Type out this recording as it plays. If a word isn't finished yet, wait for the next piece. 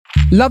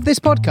Love this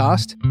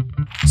podcast?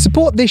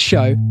 Support this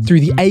show through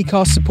the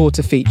Acast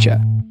supporter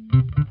feature.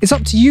 It's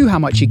up to you how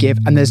much you give,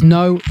 and there's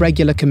no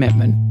regular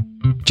commitment.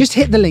 Just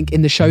hit the link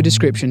in the show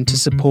description to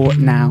support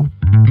now.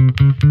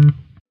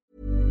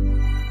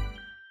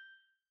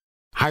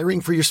 Hiring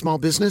for your small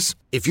business?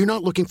 If you're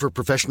not looking for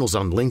professionals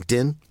on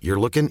LinkedIn, you're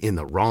looking in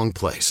the wrong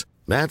place.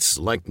 That's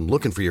like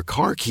looking for your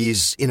car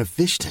keys in a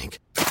fish tank.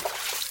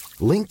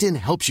 LinkedIn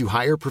helps you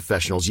hire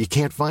professionals you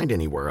can't find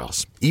anywhere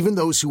else, even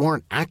those who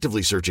aren't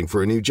actively searching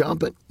for a new job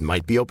but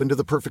might be open to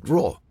the perfect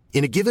role.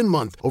 In a given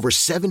month, over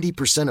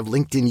 70% of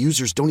LinkedIn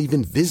users don't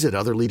even visit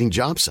other leading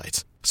job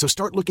sites. So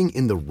start looking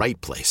in the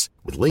right place.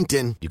 With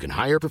LinkedIn, you can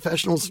hire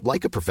professionals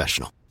like a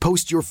professional.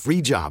 Post your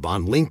free job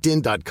on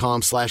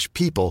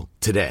linkedin.com/people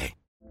today.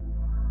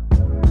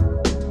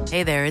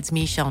 Hey there, it's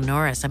Michelle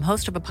Norris. I'm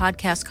host of a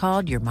podcast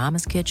called Your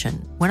Mama's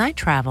Kitchen. When I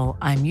travel,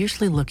 I'm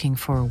usually looking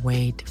for a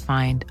way to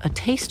find a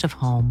taste of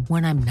home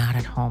when I'm not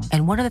at home.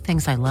 And one of the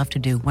things I love to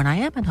do when I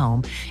am at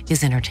home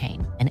is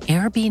entertain. And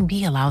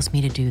Airbnb allows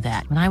me to do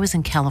that. When I was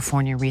in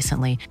California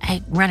recently,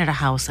 I rented a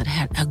house that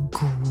had a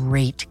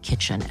great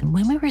kitchen. And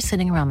when we were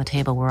sitting around the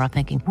table, we're all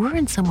thinking, we're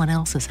in someone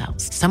else's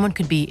house. Someone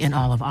could be in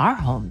all of our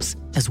homes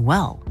as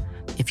well.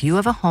 If you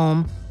have a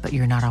home, but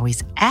you're not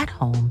always at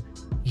home,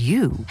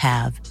 you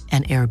have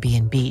an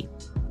Airbnb.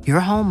 Your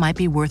home might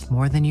be worth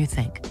more than you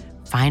think.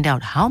 Find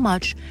out how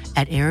much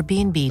at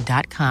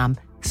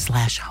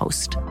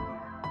airbnb.com/host.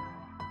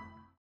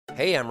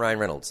 Hey, I'm Ryan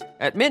Reynolds.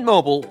 At Mint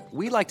Mobile,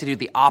 we like to do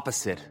the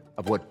opposite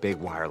of what Big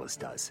Wireless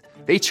does.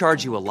 They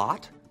charge you a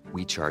lot,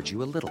 we charge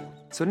you a little.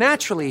 So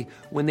naturally,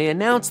 when they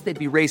announced they'd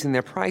be raising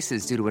their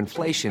prices due to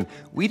inflation,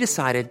 we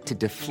decided to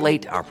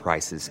deflate our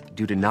prices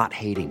due to not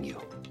hating you.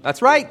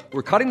 That's right.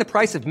 We're cutting the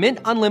price of Mint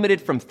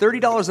Unlimited from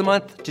 $30 a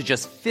month to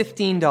just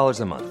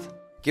 $15 a month.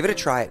 Give it a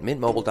try at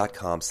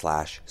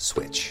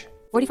mintmobile.com/switch.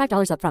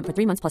 $45 up front for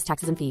 3 months plus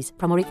taxes and fees.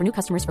 Promo rate for new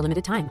customers for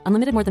limited time.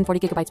 Unlimited more than 40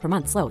 gigabytes per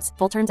month. Slows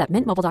full terms at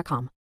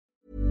mintmobile.com.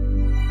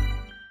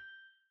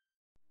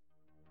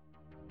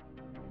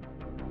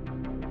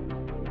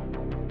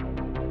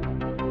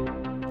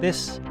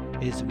 This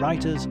is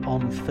Writers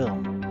on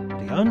Film,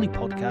 the only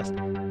podcast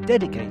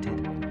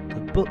dedicated to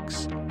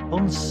books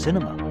on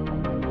cinema.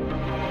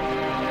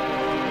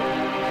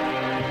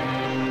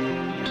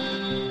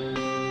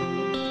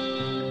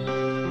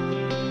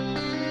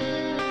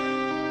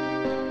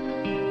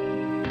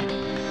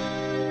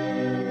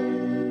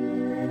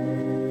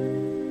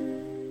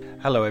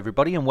 Hello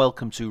everybody and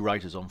welcome to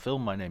Writers on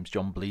Film. My name's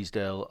John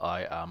Bleasdale.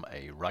 I am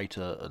a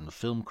writer and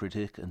film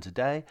critic, and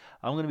today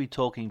I'm going to be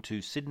talking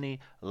to Sydney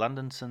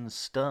Landenson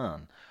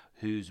Stern,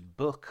 whose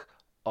book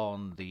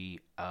on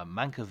the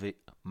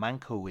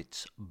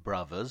Mankiewicz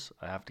brothers,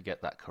 I have to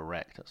get that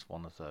correct, that's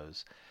one of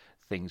those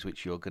things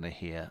which you're going to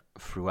hear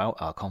throughout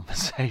our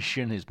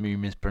conversation, is me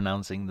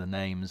mispronouncing the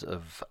names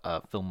of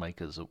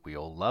filmmakers that we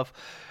all love.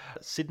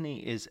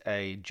 Sydney is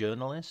a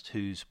journalist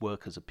whose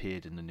work has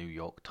appeared in the New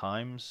York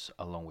Times,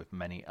 along with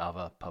many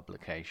other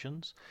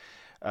publications.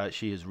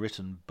 She has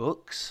written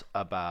books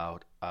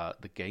about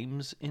the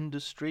games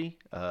industry,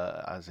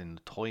 as in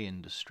the toy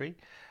industry,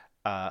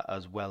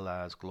 as well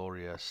as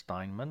Gloria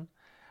Steinman.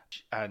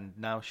 And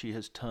now she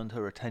has turned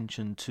her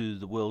attention to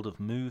the world of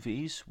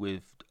movies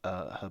with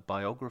her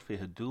biography,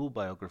 her dual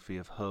biography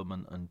of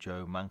Herman and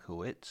Joe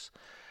Mankiewicz.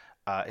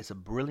 It's a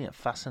brilliant,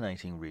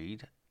 fascinating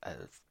read,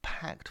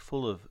 packed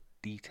full of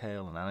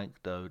detail and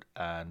anecdote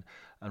and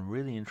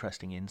really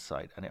interesting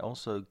insight. And it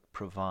also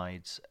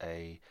provides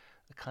a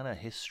kind of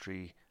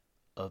history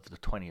of the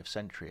 20th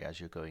century as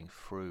you're going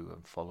through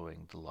and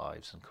following the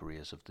lives and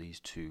careers of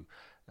these two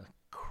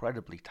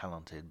incredibly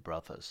talented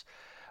brothers.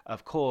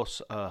 Of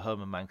course,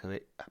 Herman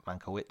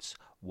Mankiewicz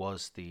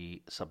was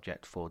the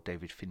subject for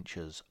David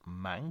Fincher's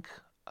Mank,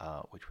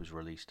 which was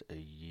released a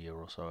year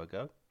or so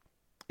ago.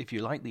 If you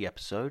like the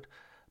episode,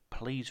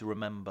 please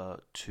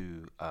remember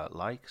to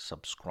like,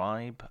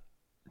 subscribe,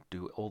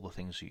 do all the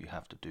things that you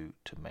have to do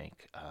to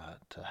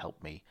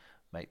help me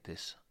make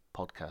this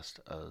podcast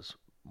as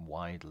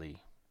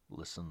widely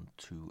listened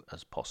to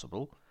as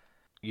possible.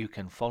 You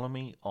can follow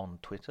me on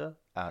Twitter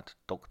at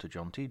Dr.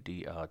 Jonty,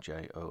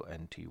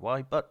 DRJONTY,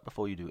 but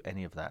before you do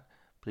any of that,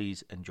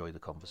 please enjoy the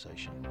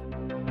conversation.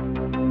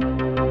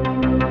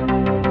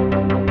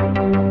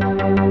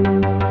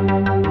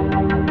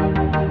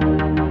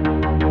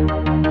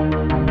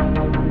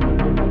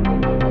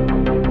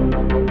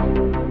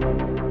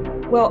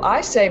 Well,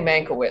 I say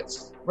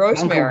Mankiewicz.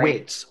 Rosemary.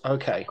 Mankiewicz,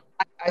 okay.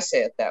 I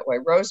say it that way.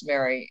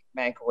 Rosemary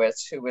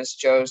Mankiewicz, who was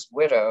Joe's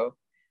widow,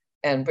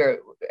 and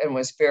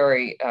was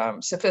very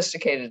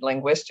sophisticated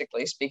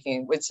linguistically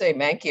speaking, would say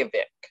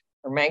Mankiewicz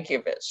or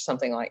Mankiewicz,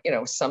 something like,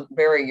 some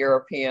very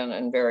European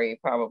and very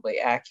probably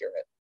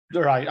accurate.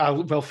 Right.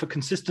 Well, for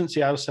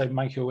consistency, I would say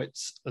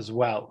Mankiewicz as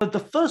well. But the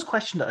first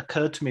question that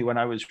occurred to me when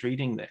I was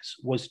reading this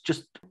was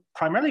just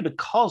primarily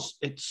because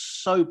it's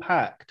so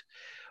packed.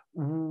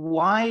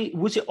 Why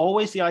was it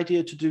always the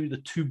idea to do the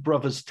two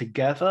brothers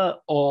together,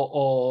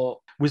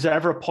 or was there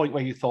ever a point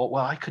where you thought,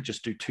 well, I could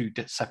just do two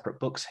separate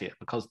books here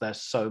because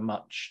there's so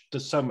much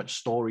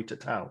story to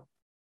tell?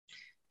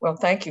 Well,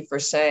 thank you for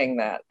saying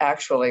that.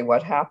 Actually,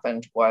 what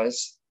happened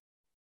was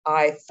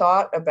I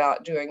thought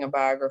about doing a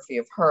biography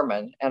of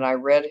Herman, and I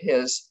read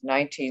his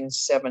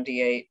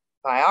 1978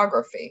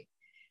 biography.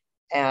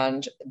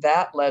 And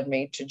that led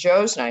me to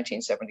Joe's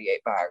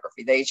 1978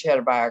 biography. They each had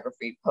a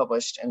biography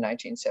published in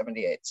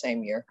 1978,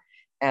 same year.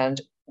 And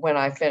when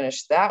I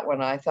finished that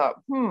one, I thought,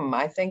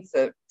 I think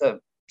that the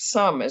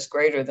sum is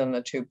greater than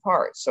the two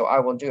parts, so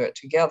I will do it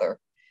together.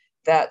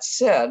 That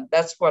said,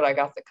 that's what I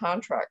got the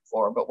contract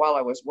for. But while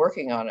I was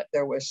working on it,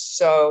 there was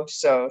so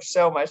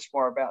much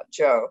more about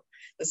Joe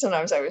that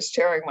sometimes I was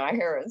tearing my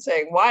hair and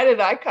saying, why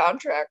did I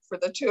contract for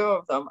the two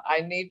of them?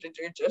 I need to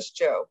do just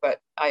Joe. But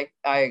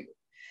I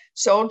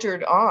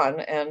soldiered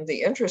on. And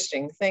the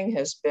interesting thing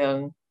has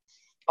been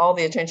all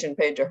the attention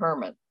paid to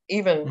Herman,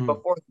 even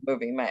before the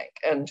movie Mank.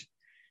 And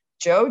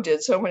Joe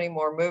did so many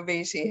more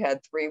movies. He had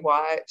 3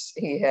 wives.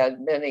 He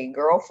had many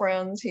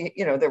girlfriends.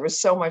 There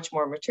was so much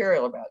more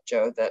material about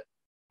Joe that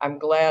I'm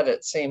glad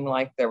it seemed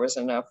like there was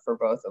enough for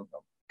both of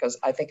them, because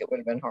I think it would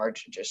have been hard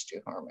to just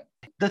do Herman.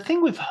 The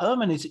thing with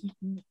Herman is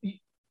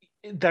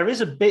there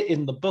is a bit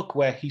in the book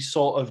where he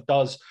sort of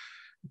does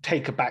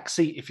take a back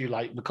seat, if you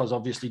like, because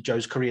obviously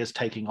Joe's career is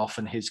taking off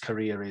and his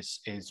career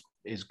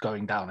is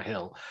going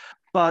downhill.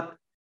 But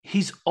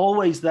he's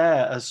always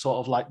there as sort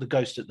of like the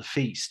ghost at the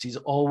feast. He's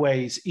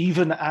always,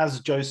 even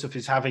as Joseph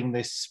is having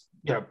this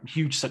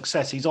huge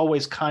success, he's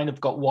always kind of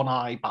got one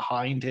eye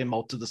behind him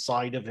or to the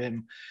side of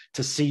him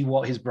to see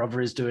what his brother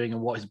is doing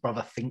and what his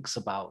brother thinks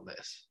about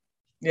this.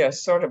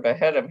 Yes, sort of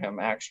ahead of him,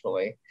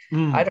 actually.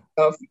 I don't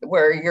know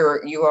where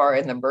you are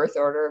in the birth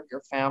order of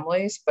your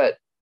families, but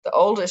the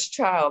oldest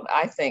child,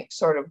 I think,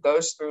 sort of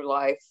goes through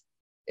life.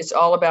 It's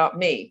all about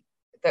me.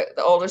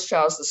 The oldest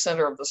child is the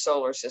center of the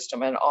solar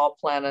system, and all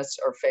planets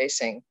are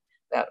facing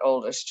that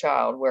oldest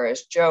child,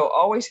 whereas Joe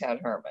always had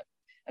Herman.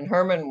 And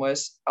Herman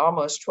was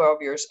almost 12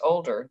 years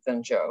older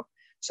than Joe.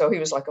 So he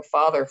was like a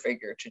father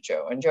figure to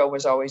Joe. And Joe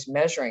was always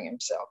measuring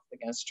himself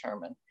against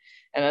Herman.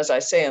 And as I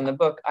say in the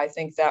book, I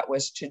think that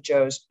was to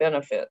Joe's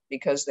benefit,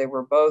 because they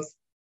were both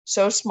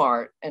so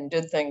smart and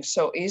did things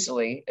so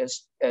easily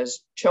as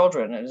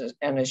children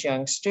and as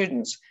young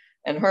students.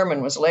 And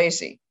Herman was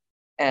lazy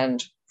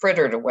and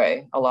frittered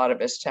away a lot of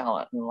his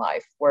talent in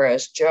life.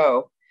 Whereas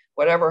Joe,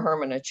 whatever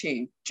Herman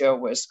achieved, Joe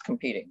was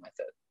competing with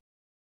it.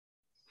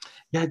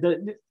 Yeah,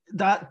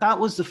 that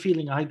was the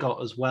feeling I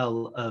got as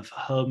well of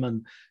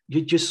Herman.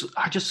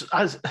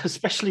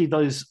 Especially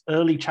those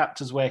early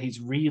chapters where he's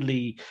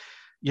really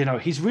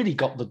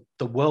got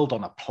the world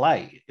on a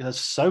play. There's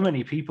so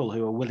many people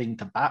who are willing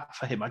to bat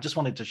for him. I just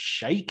wanted to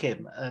shake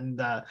him and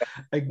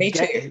Me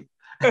get too. him.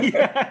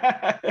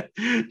 Yeah.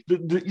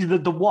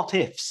 the what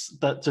ifs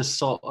that just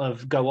sort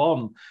of go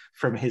on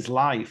from his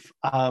life.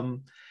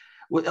 Do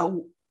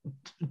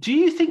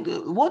you think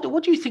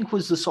what do you think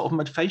was the sort of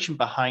motivation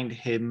behind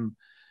him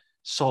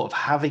sort of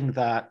having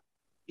that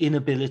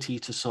inability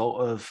to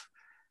sort of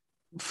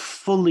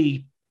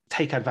fully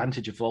take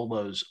advantage of all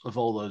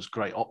those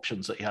great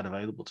options that he had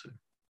available to him?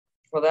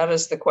 Well, that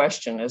is the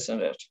question,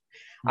 isn't it?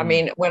 I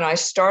mean, when I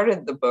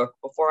started the book,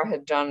 before I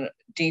had done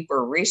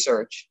deeper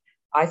research,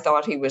 I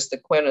thought he was the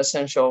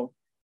quintessential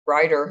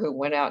writer who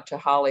went out to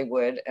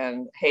Hollywood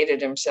and hated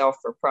himself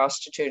for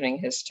prostituting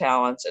his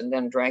talents and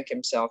then drank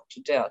himself to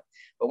death.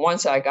 But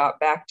once I got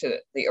back to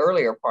the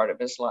earlier part of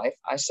his life,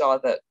 I saw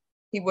that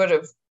he would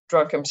have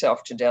drunk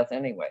himself to death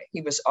anyway.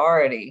 He was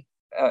already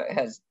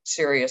has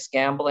serious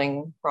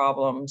gambling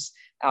problems,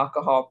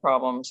 alcohol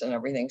problems, and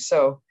everything.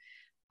 So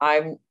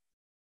I'm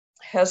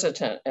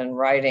hesitant in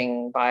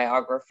writing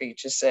biography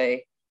to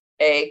say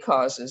A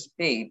causes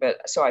B,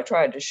 but so I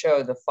tried to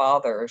show the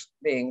fathers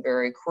being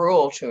very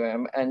cruel to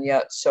him and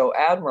yet so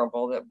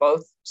admirable that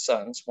both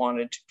sons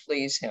wanted to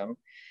please him.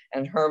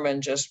 And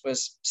Herman just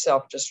was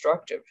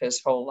self-destructive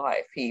his whole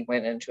life. He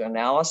went into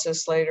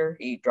analysis later.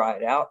 He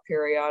dried out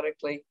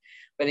periodically,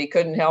 but he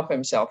couldn't help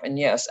himself. And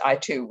yes, I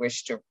too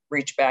wish to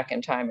reach back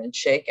in time and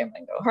shake him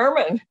and go,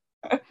 Herman,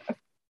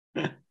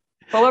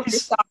 pull up your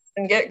socks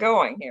and get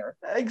going here.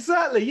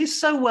 Exactly. He's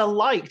so well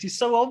liked. He's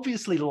so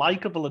obviously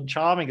likable and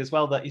charming as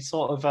well that he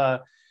sort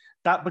of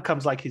that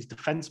becomes like his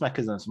defense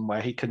mechanism,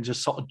 where he can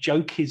just sort of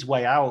joke his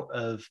way out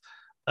of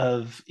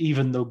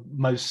even the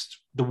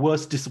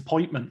worst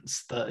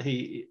disappointments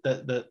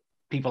that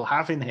people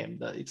have in him.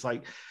 That it's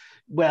like,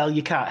 well,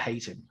 you can't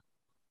hate him.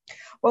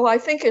 Well, I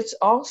think it's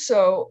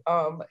also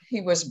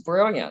he was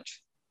brilliant.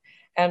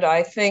 And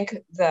I think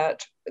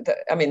that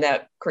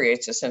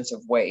creates a sense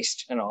of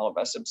waste in all of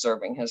us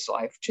observing his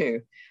life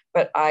too.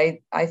 But I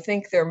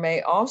think there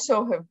may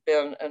also have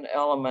been an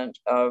element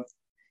of,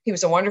 he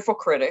was a wonderful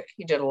critic.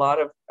 He did a lot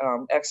of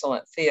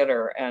excellent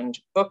theater and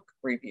book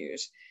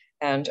reviews.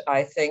 And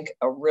I think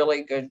a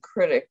really good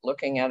critic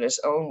looking at his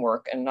own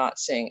work and not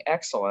seeing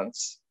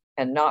excellence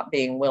and not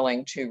being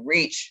willing to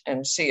reach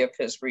and see if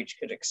his reach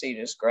could exceed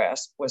his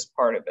grasp was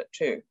part of it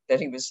too, that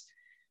he was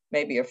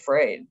maybe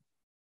afraid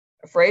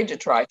to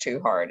try too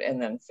hard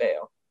and then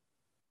fail.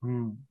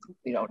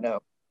 We don't know.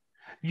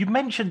 You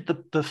mentioned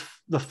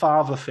the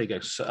father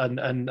figures,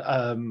 and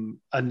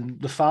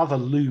the father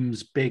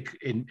looms big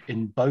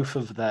in both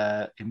of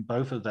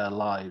their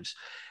lives.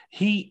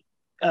 He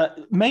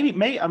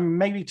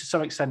maybe to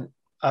some extent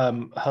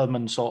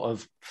Herman sort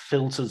of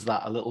filters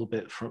that a little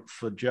bit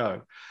for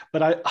Joe,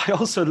 but I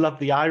also love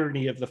the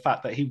irony of the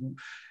fact that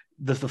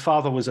the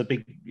father was a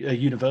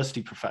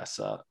university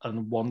professor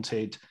and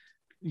wanted,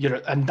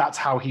 and that's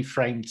how he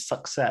framed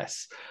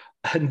success.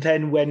 And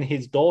then when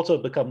his daughter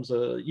becomes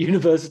a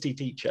university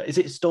teacher, is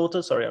it his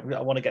daughter? Sorry,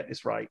 I want to get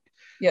this right.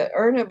 Yeah,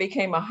 Erna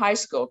became a high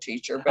school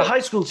teacher. But... A high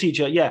school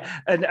teacher,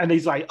 yeah. And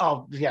he's like,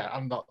 oh, yeah,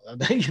 I'm not.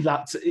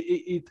 That's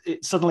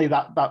it, suddenly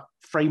that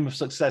frame of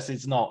success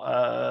is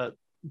not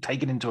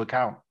taken into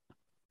account.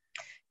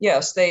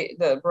 Yes,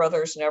 the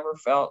brothers never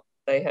felt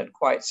they had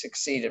quite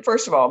succeeded.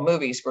 First of all,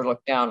 movies were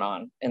looked down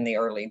on in the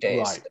early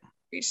days.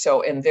 Right.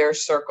 So in their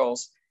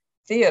circles,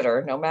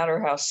 theater, no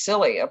matter how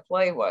silly a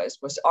play was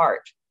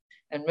art.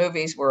 And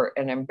movies were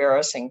an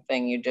embarrassing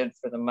thing you did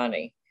for the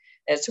money.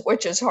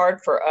 Which is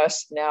hard for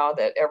us now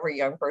that every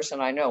young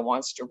person I know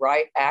wants to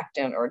write, act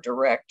in, or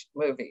direct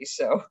movies.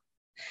 So,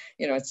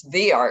 it's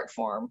the art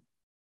form.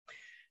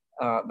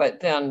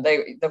 But then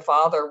the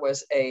father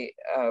was a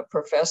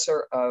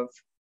professor of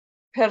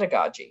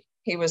pedagogy.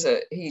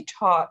 He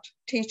taught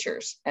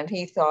teachers, and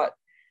he thought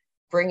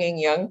bringing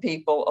young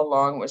people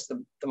along was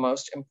the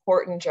most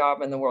important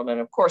job in the world.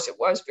 And of course, it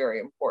was very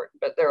important,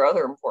 but there are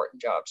other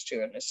important jobs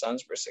too. And his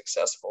sons were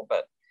successful,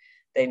 but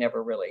they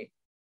never really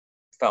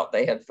felt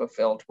they had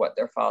fulfilled what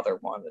their father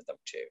wanted them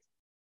to.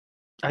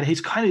 And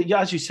he's kind of,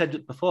 as you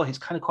said before, he's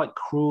kind of quite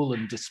cruel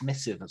and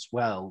dismissive as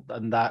well.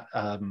 And that,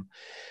 and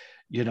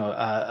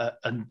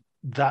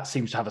that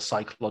seems to have a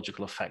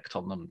psychological effect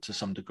on them to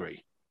some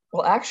degree.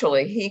 Well,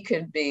 actually, he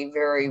could be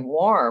very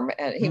warm,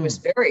 and he was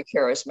very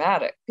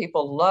charismatic.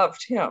 People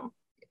loved him.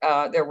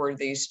 There were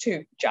these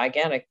two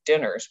gigantic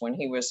dinners when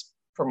he was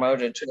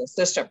promoted to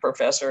assistant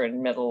professor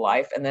in middle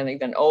life, and then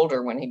even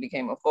older when he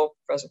became a full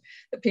professor,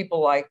 that people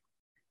like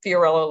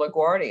Fiorello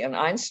LaGuardia and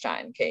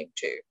Einstein came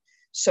to.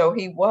 So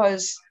he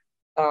was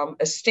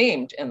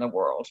esteemed in the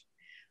world,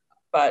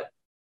 but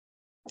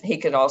he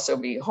could also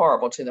be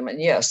horrible to them.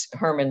 And yes,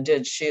 Herman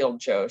did shield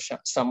Joe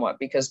somewhat,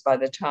 because by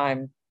the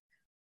time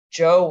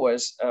Joe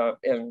was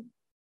in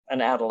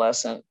an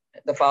adolescent,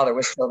 the father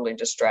was totally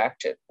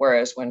distracted.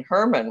 Whereas when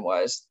Herman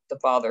was, the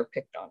father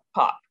picked on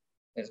Pop,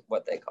 is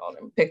what they called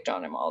him, picked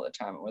on him all the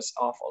time. It was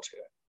awful to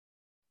him.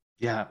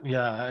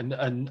 Yeah.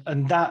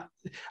 And that,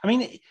 I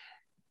mean,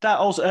 that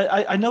also,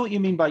 I know what you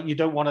mean by you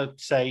don't want to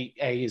say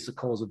A is the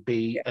cause of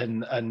B, yeah.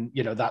 and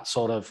that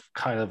sort of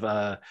kind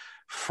of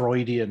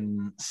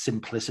Freudian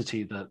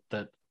simplicity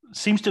that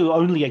seems to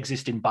only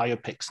exist in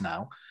biopics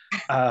now.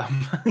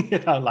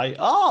 Like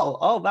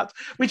that's,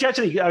 which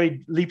actually, I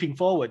mean, leaping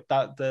forward,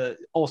 that the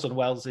Orson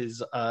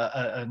Welles's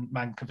and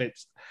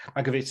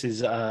Mankiewicz's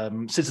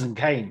Citizen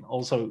Kane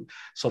also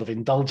sort of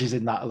indulges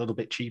in that a little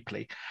bit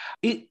cheaply.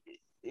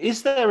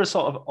 Is there a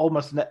sort of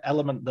almost an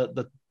element that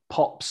the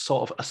Pop's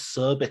sort of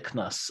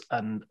acerbicness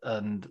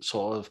and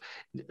sort of,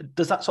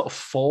 does that sort of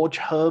forge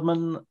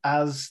Herman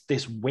as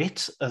this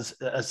wit, as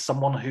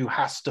someone who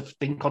has to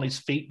think on his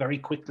feet very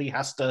quickly,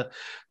 has to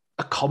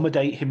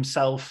accommodate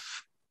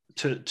himself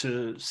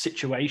to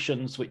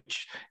situations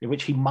in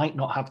which he might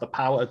not have the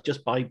power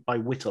just by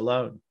wit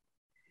alone?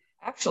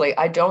 Actually,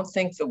 I don't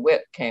think the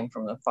wit came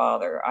from the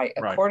father. Right.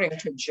 According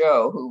to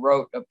Joe, who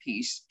wrote a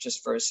piece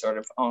just for his sort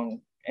of own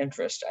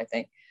interest, I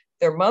think,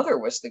 their mother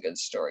was the good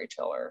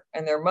storyteller,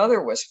 and their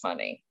mother was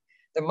funny.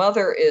 The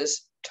mother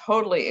is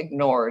totally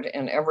ignored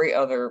in every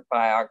other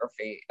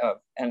biography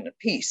and a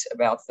piece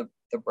about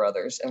the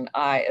brothers. And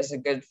I, as a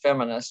good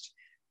feminist,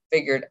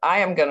 figured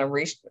I'm going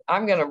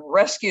to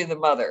rescue the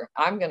mother.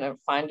 I'm going to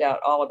find out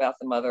all about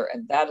the mother,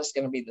 and that is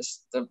going to be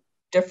the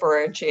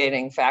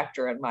differentiating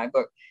factor in my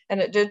book.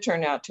 And it did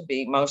turn out to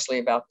be mostly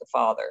about the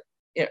father.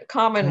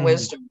 Common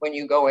wisdom when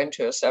you go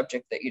into a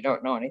subject that you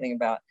don't know anything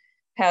about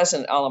has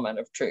an element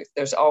of truth.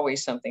 There's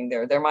always something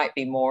there. There might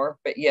be more,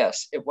 but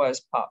yes, it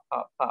was Pop.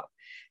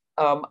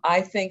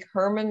 I think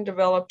Herman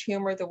developed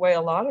humor the way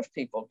a lot of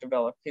people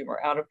develop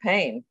humor, out of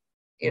pain.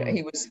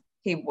 He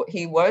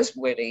was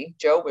witty.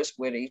 Joe was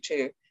witty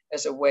too,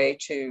 as a way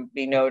to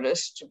be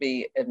noticed, to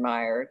be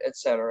admired,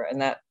 etc.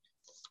 And that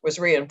was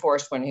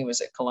reinforced when he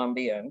was at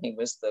Columbia, and he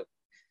was the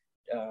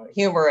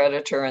humor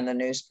editor in the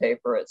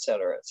newspaper,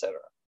 etc., etc.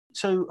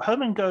 So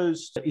Herman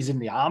is in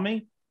the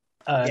army.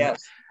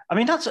 Yes. I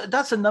mean,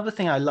 that's another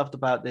thing I loved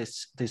about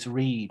this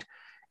read,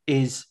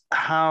 is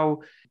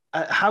how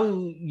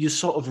you're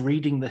sort of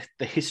reading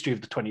the history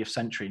of the 20th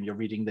century, and you're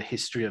reading the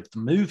history of the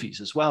movies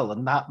as well.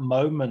 And that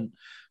moment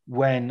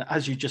when,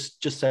 as you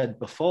just said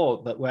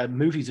before, that where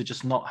movies are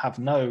just have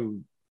no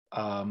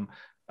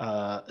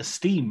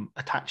esteem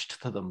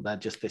attached to them. They're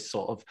just this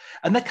sort of,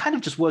 and they're kind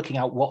of just working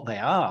out what they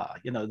are.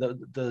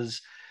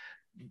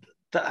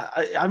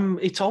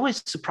 It's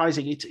always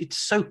surprising. It's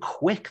so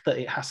quick that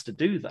it has to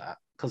do that.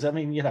 Because, I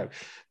mean,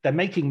 they're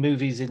making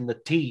movies in the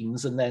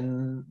teens, and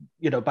then,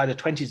 by the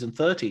 20s and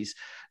 30s,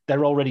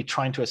 they're already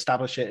trying to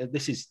establish it.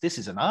 This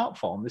is an art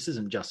form. This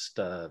isn't just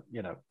a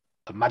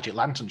Magic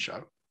Lantern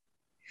show.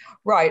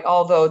 Right.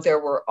 Although there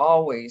were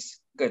always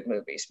good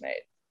movies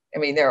made. I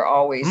mean, there are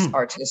always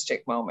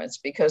artistic moments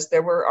because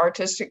there were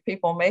artistic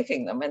people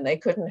making them and they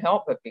couldn't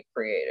help but be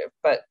creative.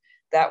 But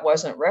that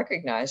wasn't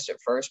recognized at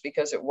first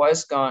because it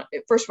was gone.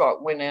 First of all,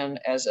 it went in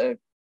as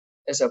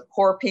a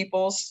poor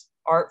people's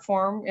art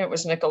form. It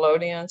was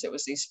Nickelodeon's. It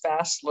was these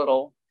fast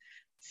little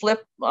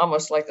flip,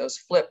 almost like those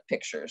flip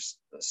pictures.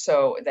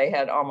 So they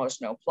had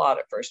almost no plot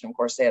at first. And of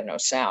course, they had no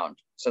sound.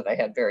 So they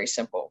had very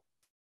simple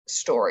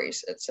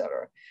stories,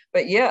 etc.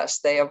 But yes,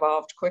 they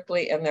evolved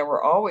quickly, and there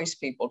were always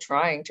people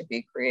trying to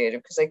be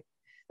creative because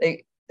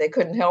they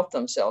couldn't help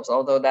themselves.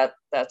 Although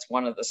that's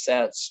one of the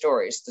sad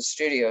stories, the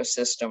studio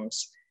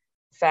system's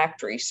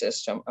factory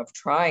system of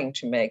trying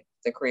to make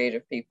the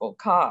creative people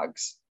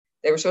cogs.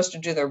 They were supposed to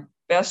do their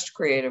best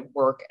creative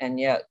work and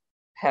yet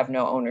have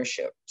no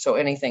ownership. So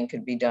anything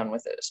could be done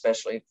with it,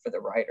 especially for the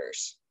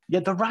writers.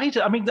 Yeah, the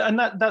writer, I mean, and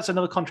that's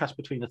another contrast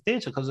between the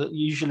theatre, because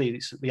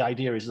usually the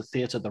idea is the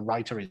theatre, the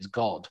writer is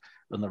God,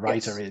 and the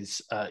writer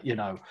is,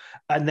 and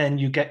then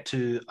you get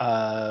to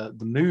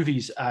the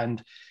movies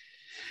and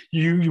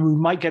you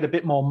might get a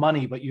bit more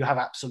money, but you have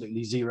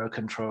absolutely zero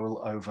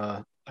control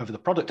over the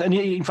product. And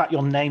in fact,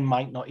 your name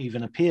might not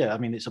even appear. I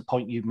mean, it's a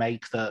point you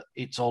make that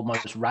it's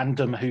almost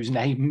random whose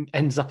name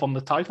ends up on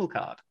the title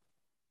card.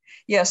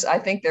 Yes, I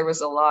think there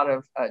was a lot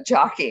of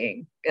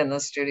jockeying in the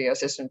studio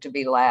system to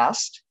be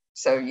last.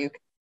 So you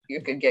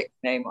could get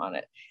your name on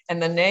it.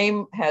 And the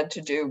name had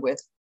to do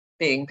with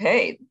being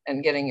paid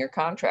and getting your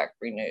contract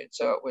renewed.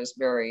 So it was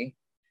very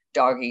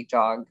dog eat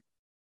dog.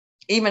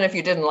 Even if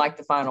you didn't like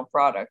the final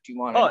product, you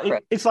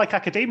wanted it's like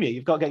academia.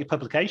 You've got to get your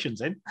publications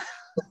in.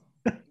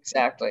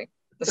 Exactly.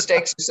 The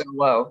stakes are so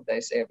low, they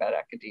say about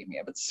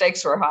academia, but the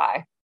stakes were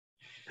high.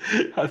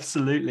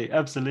 Absolutely.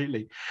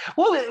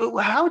 Well,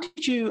 how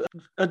did you,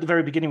 at the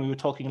very beginning, we were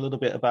talking a little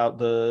bit about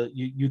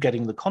you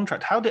getting the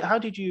contract. How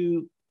did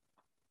you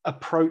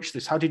approach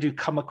this? How did you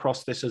come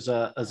across this as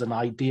an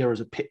idea,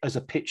 as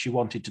a pitch you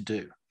wanted to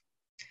do?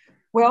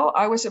 Well,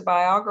 I was a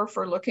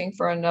biographer looking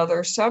for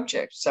another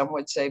subject. Some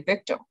would say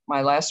victim.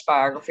 My last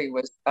biography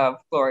was of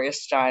Gloria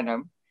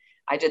Steinem.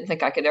 I didn't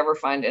think I could ever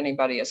find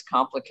anybody as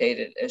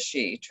complicated as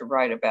she to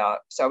write about.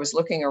 So I was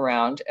looking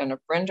around, and a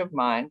friend of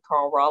mine,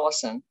 Carl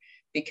Rollison,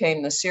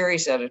 became the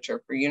series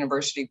editor for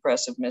University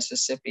Press of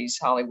Mississippi's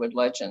Hollywood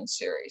Legends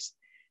series.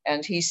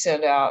 And he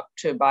sent out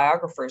to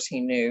biographers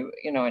he knew,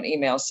 an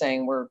email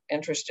saying, we're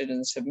interested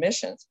in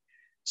submissions.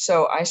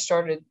 So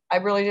I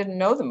really didn't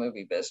know the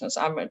movie business.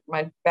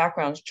 My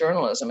background's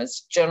journalism.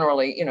 It's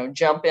generally,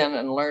 jump in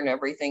and learn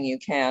everything you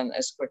can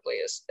as quickly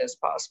as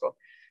possible.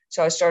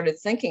 So I started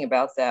thinking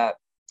about that.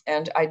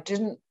 And I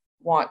didn't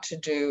want to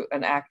do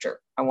an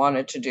actor. I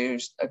wanted to do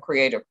a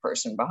creative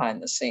person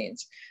behind the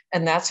scenes.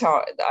 And that's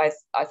how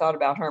I thought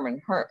about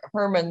Herman.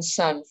 Herman's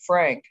son,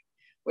 Frank,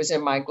 was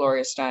in my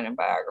Gloria Steinem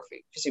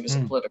biography because he was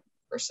a political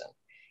person.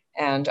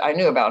 And I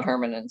knew about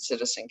Herman and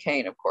Citizen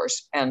Kane, of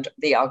course, and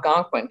the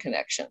Algonquin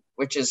connection,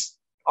 which is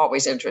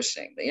always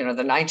interesting. The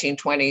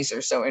 1920s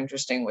are so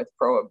interesting with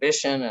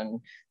Prohibition and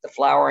the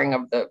flowering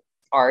of the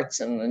arts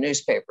and the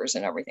newspapers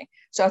and everything.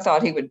 So I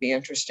thought he would be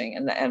interesting.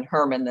 And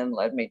Herman then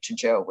led me to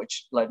Joe,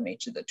 which led me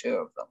to the two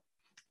of them.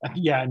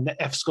 Yeah, and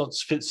F. Scott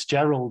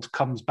Fitzgerald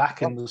comes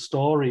back in the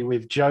story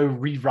with Joe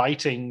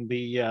rewriting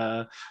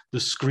the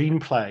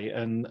screenplay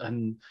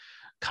and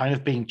kind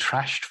of being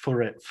trashed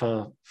for it,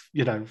 for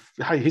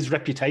his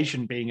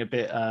reputation being a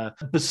bit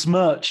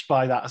besmirched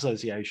by that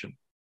association.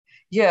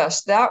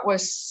 Yes, that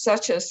was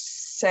such a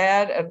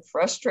sad and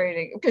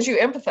frustrating, because you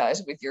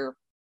empathize with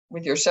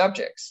your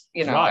subjects.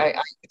 Right.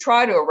 I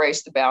try to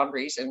erase the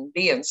boundaries and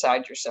be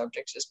inside your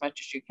subjects as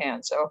much as you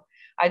can. So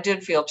I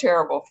did feel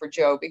terrible for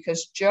Joe,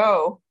 because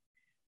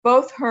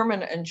both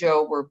Herman and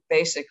Joe were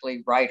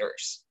basically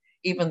writers,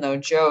 even though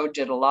Joe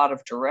did a lot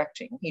of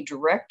directing. He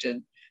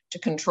directed to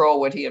control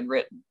what he had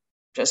written,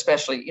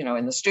 especially,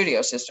 in the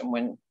studio system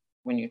when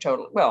you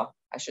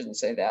I shouldn't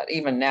say that.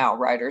 Even now,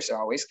 writers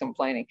are always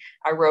complaining.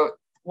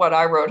 What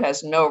I wrote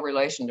has no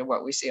relation to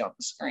what we see on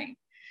the screen.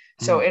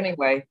 So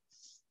anyway,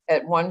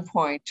 at one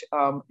point,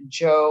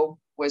 Joe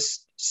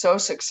was so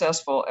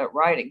successful at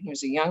writing. He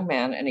was a young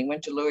man, and he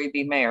went to Louis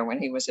B. Mayer when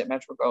he was at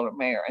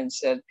Metro-Goldwyn-Mayer and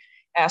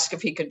asked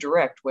if he could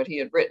direct what he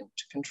had written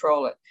to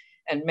control it.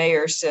 And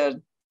Mayer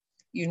said,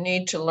 you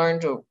need to learn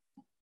to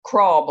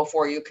crawl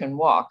before you can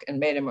walk, and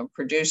made him a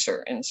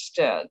producer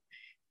instead.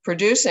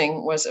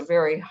 Producing was a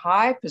very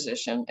high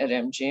position at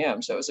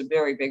MGM, so it was a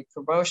very big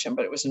promotion,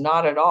 but it was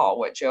not at all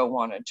what Joe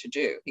wanted to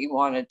do. He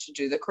wanted to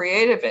do the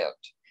creative end.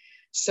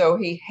 So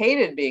he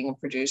hated being a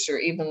producer,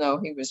 even though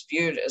he was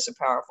viewed as a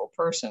powerful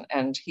person.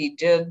 And he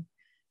did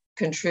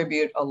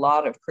contribute a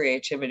lot of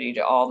creativity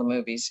to all the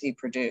movies he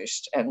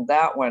produced. And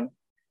that one,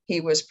 he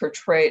was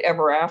portrayed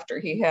ever after.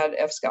 He had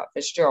F. Scott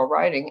Fitzgerald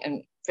writing,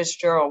 and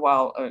Fitzgerald,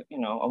 while a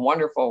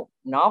wonderful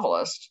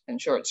novelist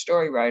and short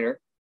story writer,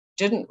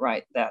 didn't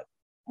write that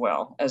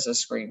well as a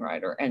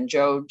screenwriter. And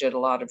Joe did a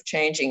lot of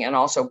changing and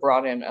also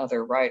brought in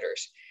other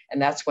writers.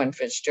 And that's when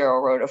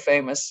Fitzgerald wrote a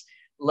famous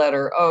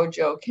letter, "Oh,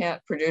 Joe,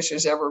 can't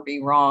producers ever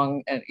be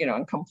wrong?" And,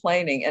 and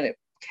complaining. And it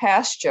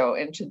cast Joe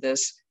into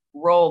this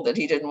role that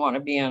he didn't want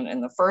to be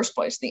in the first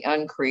place, the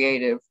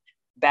uncreative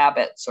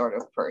Babbitt sort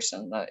of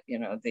person,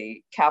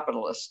 the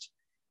capitalist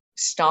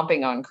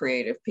stomping on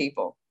creative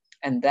people.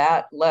 And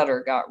that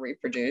letter got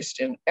reproduced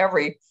in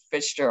every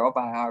Fitzgerald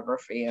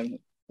biography and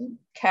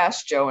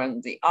cast Joe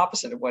in the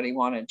opposite of what he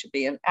wanted to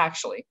be, and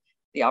actually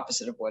the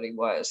opposite of what he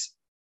was.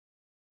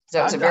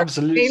 So it was a very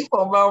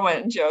painful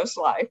moment in Joe's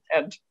life.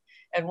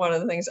 And one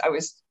of the things, I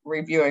was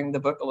reviewing the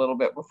book a little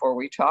bit before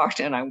we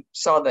talked, and I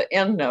saw the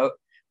end note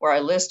where I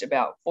list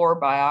about 4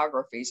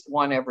 biographies,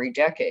 one every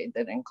decade,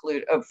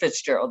 of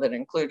Fitzgerald, that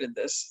included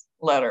this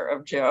letter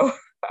of Joe.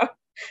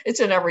 It's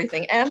in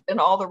everything, and in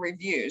all the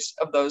reviews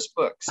of those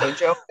books. So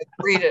Joe could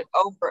read it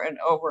over and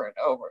over and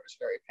over. It was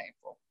very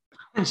painful.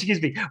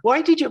 Excuse me.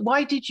 Why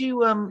did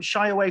you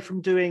shy away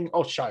from doing?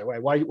 Oh, shy away.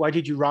 Why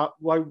did you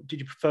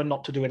prefer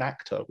not to do an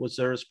actor? Was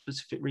there a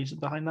specific reason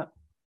behind that?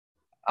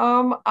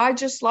 I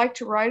just like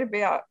to write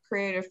about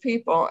creative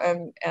people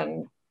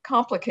and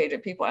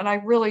complicated people, and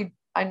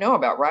I know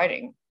about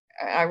writing.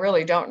 I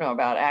really don't know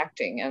about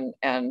acting,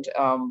 and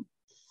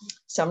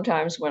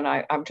sometimes when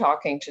I'm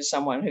talking to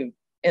someone who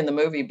in the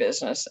movie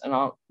business,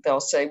 and they'll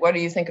say, "What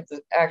do you think of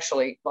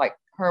like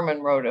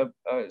Herman wrote a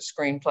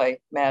screenplay,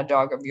 Mad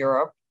Dog of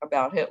Europe,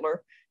 about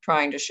Hitler,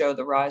 trying to show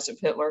the rise of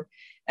Hitler.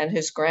 And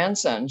his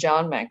grandson,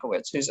 John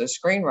Mankiewicz, who's a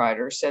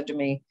screenwriter, said to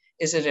me,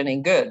 "Is it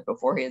any good?"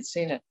 before he had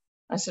seen it.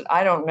 I said,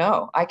 "I don't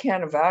know. I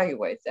can't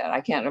evaluate that.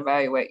 I can't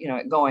evaluate,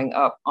 it going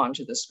up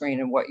onto the screen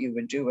and what you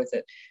would do with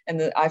it."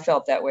 And I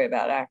felt that way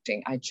about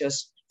acting. I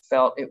just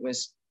felt it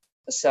was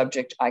a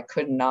subject I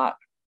could not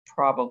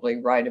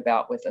probably write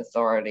about with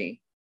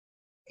authority,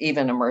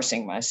 even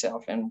immersing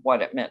myself in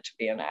what it meant to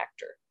be an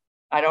actor.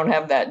 I don't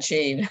have that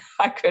gene.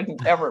 I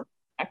couldn't ever be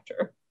an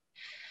actor.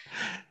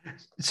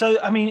 So,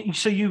 I mean,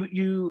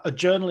 you a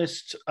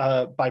journalist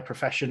by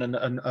profession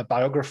and a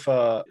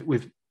biographer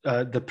with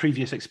the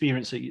previous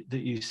experience that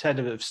you said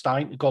of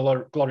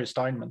Gloria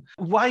Steinman.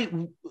 Why,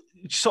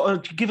 sort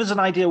of, give us an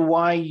idea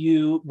why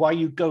you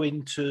go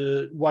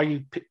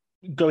into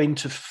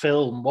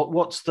film?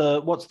 What's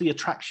the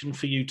attraction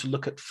for you to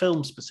look at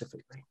film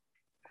specifically?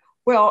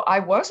 Well, I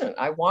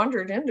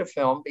wandered into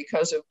film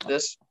because of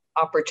this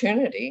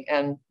opportunity,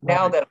 and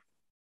now that I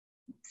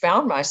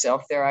found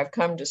myself there, I've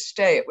come to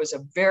stay. It was a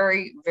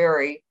very,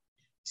 very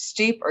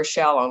steep or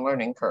shallow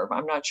learning curve.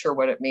 I'm not sure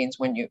what it means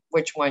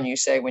which one you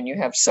say when you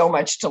have so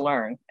much to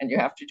learn and you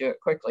have to do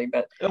it quickly.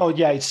 But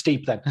it's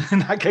steep then. In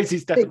that case,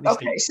 it's definitely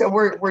steep. Okay, so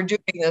we're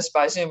doing this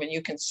by Zoom, and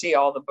you can see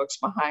all the books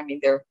behind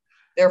me.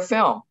 They're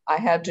film. I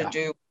had to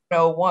do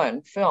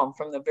 101 film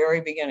from the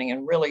very beginning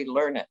and really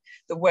learn it.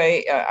 The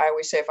way I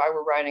always say,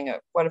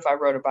 what if I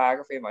wrote a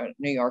biography of a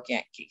New York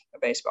Yankee, a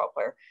baseball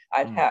player?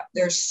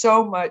 There's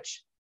so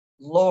much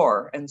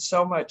lore and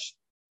so much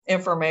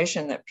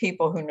information that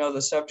people who know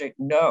the subject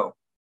know.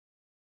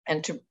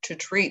 And to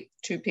treat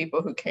 2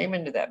 people who came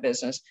into that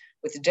business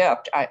with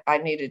depth, I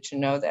needed to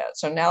know that.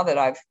 So now that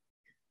I've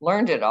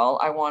learned it all,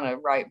 I want to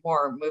write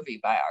more movie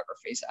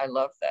biographies. I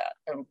love that.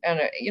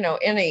 And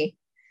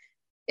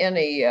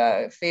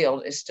any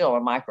field is still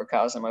a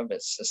microcosm of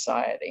its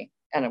society.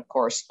 And of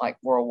course, like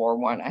World War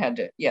I had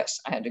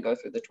to go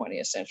through the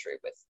 20th century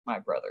with my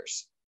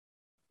brothers.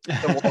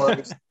 The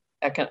wars,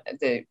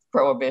 the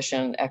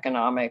prohibition,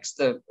 economics,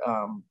 the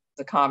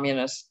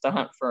communists, the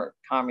hunt for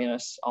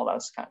communists, all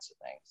those kinds of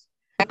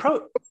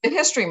things. A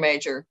history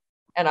major,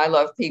 and I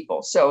love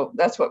people. So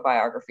that's what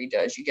biography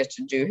does. You get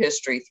to do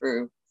history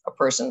through a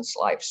person's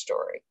life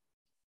story.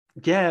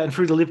 Yeah, and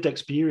through the lived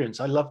experience.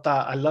 I love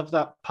that. I love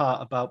that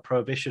part about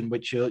Prohibition,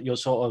 which you're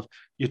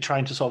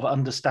trying to sort of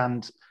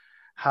understand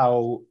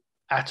how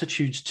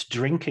attitudes to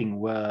drinking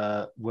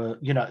were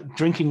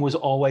drinking was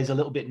always a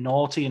little bit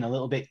naughty and a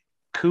little bit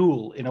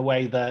cool in a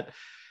way that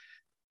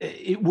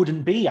it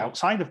wouldn't be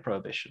outside of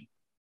Prohibition.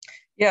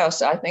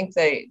 Yes, I think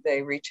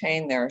they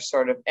retain their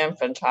sort of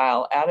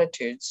infantile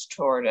attitudes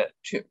toward it.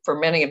 For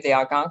many of the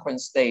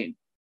Algonquins, they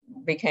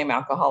became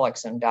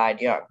alcoholics and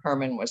died young.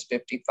 Herman was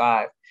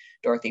 55.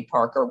 Dorothy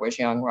Parker was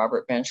young.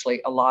 Robert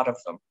Benchley, a lot of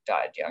them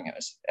died young. It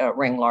was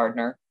Ring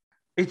Lardner.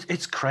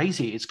 It's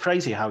crazy. It's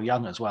crazy how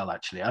young as well,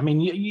 actually. I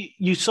mean,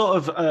 you sort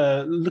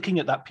of looking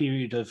at that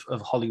period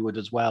of Hollywood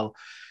as well,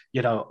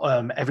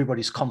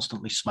 everybody's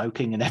constantly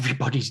smoking and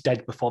everybody's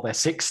dead before they're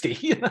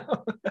 60,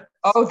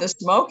 Oh, the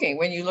smoking.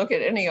 When you look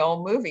at any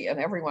old movie and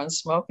everyone's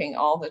smoking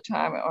all the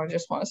time, I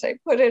just want to say,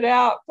 put it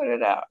out.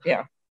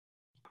 Yeah.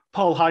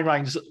 Paul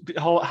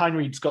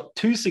Heinrich's got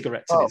 2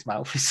 cigarettes in his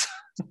mouth.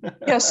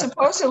 Yeah,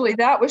 supposedly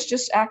that was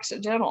just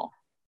accidental.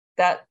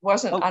 That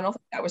wasn't, I don't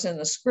think that was in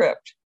the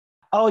script.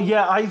 Oh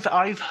yeah,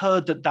 I've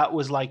heard that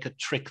was like a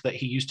trick that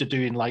he used to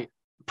do in like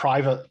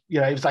private,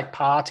 it was like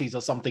parties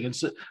or something, and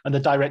the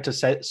director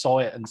saw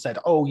it and said,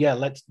 "Oh yeah,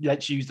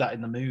 let's use that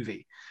in the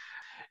movie."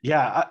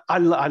 Yeah, I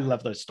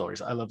love those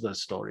stories. I love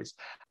those stories.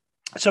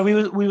 So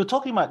we were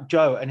talking about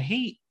Joe, and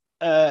he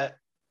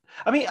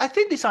I mean, I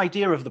think this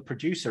idea of the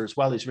producer as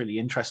well is really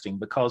interesting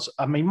because,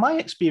 I mean, my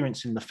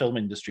experience in the film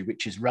industry,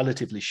 which is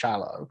relatively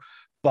shallow,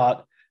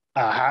 but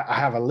I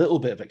have a little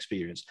bit of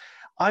experience.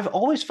 I've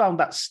always found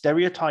that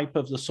stereotype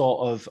of the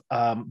sort of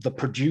the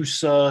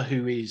producer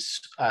who is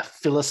a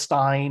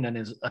Philistine and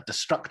is a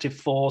destructive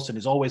force and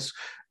is always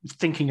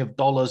thinking of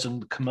dollars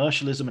and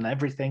commercialism and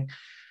everything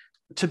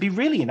to be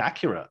really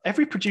inaccurate.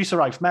 Every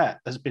producer I've met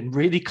has been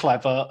really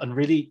clever and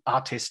really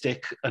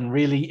artistic and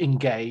really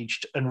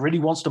engaged and really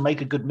wants to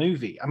make a good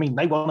movie. I mean,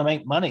 they want to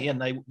make money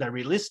and they're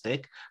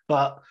realistic,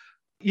 but,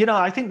 you know,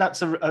 I think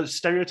that's a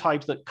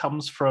stereotype that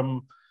comes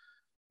from,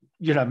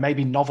 you know,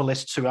 maybe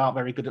novelists who aren't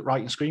very good at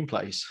writing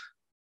screenplays.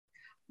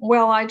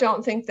 Well, I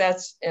don't think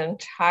that's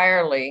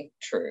entirely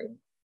true.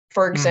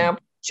 For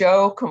example,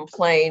 Joe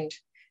complained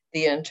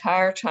the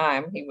entire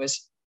time he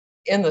was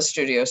in the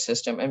studio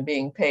system and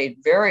being paid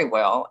very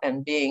well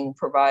and being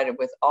provided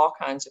with all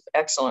kinds of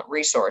excellent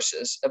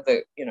resources of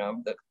the, you know,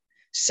 the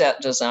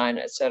set design,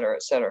 et cetera,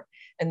 et cetera.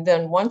 And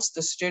then once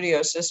the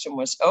studio system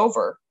was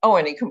over,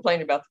 and he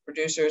complained about the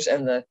producers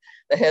and the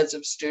heads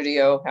of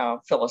studio,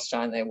 how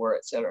Philistine they were,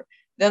 et cetera.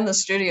 Then the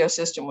studio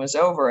system was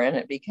over and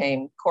it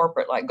became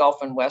corporate, like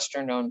Gulf and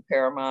Western owned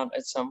Paramount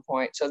at some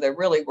point. So there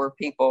really were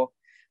people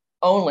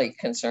only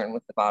concerned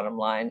with the bottom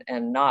line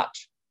and not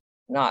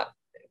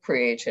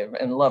creative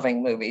and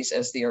loving movies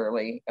as the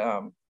early,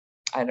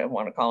 I don't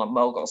want to call them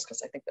moguls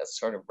because I think that's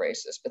sort of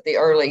racist, but the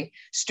early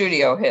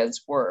studio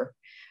heads were.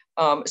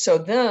 So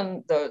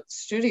then the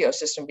studio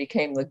system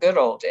became the good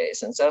old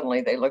days and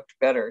suddenly they looked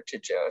better to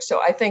Joe. So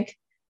I think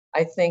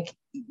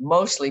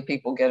mostly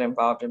people get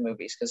involved in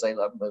movies because they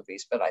love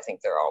movies, but I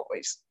think they're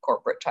always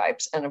corporate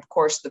types. And of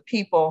course, the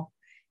people,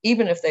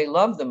 even if they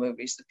love the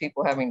movies, the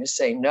people having to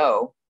say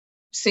no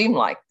seem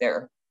like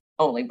they're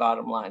only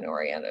bottom line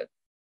oriented.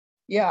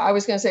 Yeah, I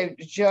was going to say,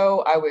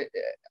 Joe,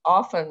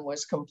 often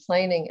was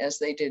complaining as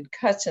they did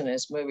cuts in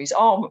his movies.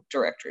 All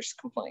directors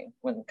complain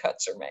when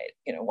cuts are made.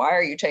 You know, why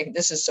are you taking,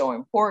 this is so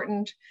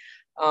important.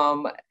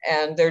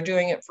 And they're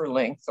doing it for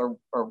length or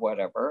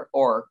whatever,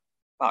 or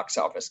box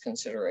office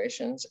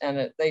considerations.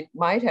 And they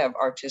might have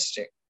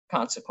artistic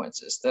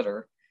consequences that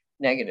are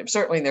negative.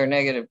 Certainly they're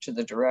negative to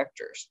the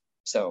directors.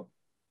 So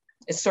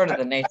it's sort of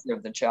the nature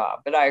of the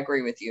job. But I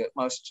agree with you.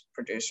 Most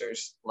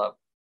producers love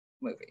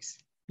movies.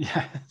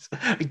 Yes,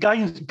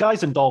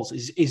 Guys and Dolls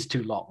is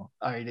too long.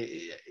 I mean,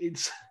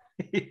 it's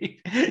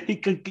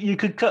you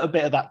could cut a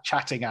bit of that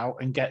chatting out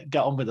and get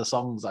on with the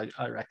songs.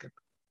 I reckon.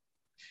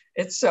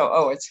 It's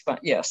fun.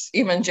 Yes,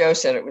 even Joe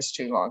said it was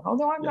too long.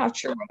 Although I'm not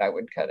sure what I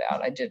would cut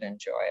out. I did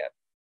enjoy it.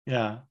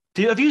 Yeah.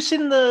 Have you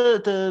seen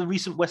the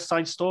recent West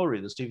Side Story,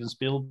 the Steven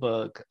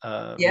Spielberg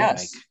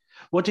yes.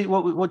 remake?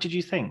 What did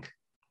you think?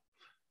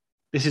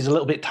 This is a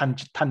little bit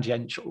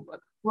tangential,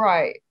 but.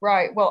 Right.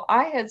 Well,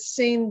 I had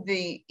seen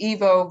the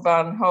Ivo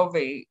van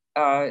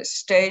Hove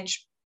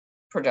stage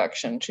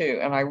production too,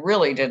 and I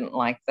really didn't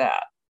like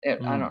that. I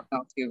don't know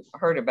if you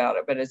heard about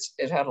it, but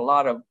it had a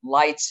lot of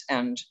lights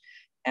and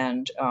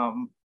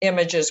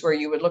images where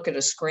you would look at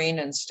a screen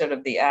instead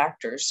of the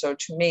actors. So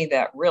to me,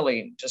 that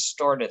really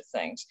distorted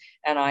things.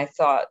 And I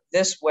thought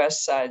this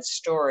West Side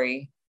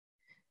Story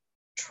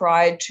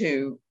tried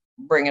to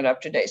bring it up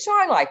to date. So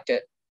I liked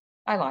it.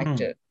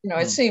 It. You know,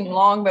 it seemed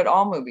long, but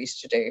all movies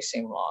today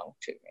seem long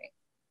to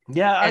me.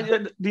 Yeah,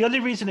 the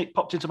only reason it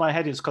popped into my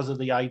head is because of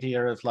the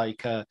idea of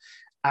like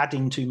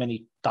adding too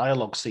many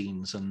dialogue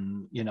scenes,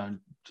 and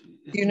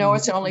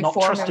it's only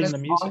 4 minutes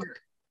longer.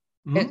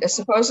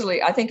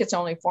 Supposedly, I think it's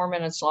only 4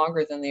 minutes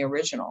longer than the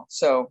original.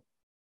 So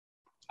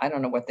I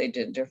don't know what they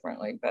did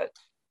differently, but.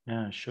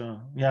 Yeah,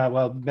 sure. Yeah,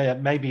 well,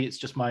 maybe it's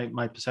just my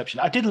perception.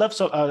 I did love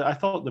I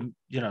thought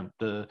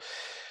the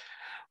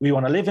We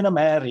Want to Live in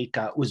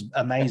America was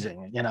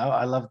amazing. You know,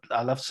 I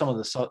loved some of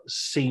the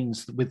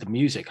scenes with the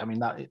music. I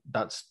mean,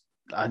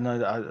 I know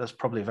that's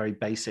probably a very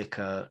basic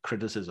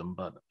criticism,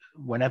 but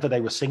whenever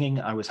they were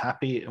singing, I was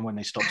happy, and when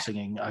they stopped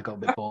singing, I got a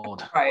bit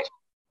bored.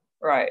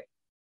 Right.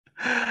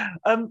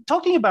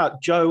 Talking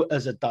about Joe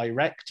as a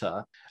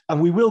director,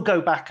 and we will go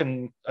back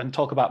and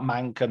talk about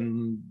Mank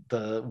and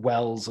the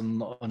Wells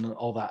and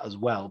all that as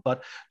well.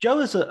 But Joe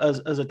as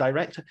a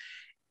director,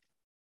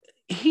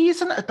 he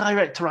isn't a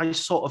director I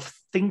sort of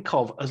think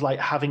of as like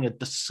having a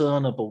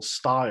discernible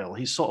style.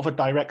 He's sort of a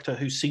director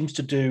who seems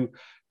to do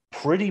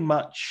pretty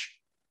much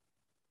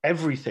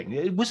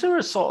everything. Was there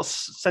a sort of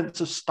sense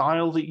of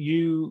style that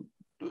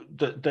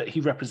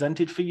he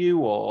represented for you,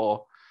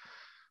 or?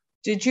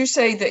 Did you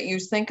say that you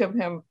think of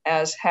him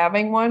as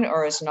having one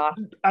or as not?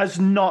 As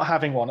not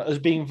having one, as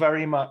being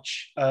very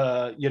much,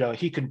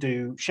 he can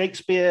do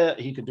Shakespeare,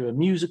 he can do a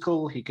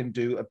musical, he can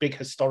do a big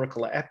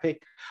historical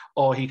epic,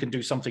 or he can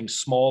do something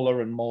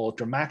smaller and more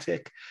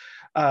dramatic.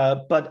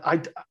 But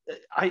I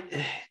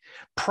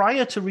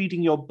prior to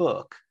reading your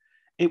book,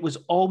 it was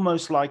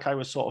almost like I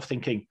was sort of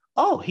thinking,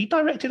 oh, he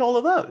directed all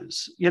of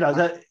those.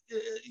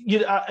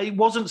 It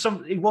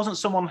wasn't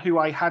someone who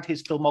I had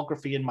his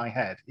filmography in my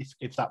head,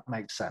 if that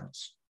makes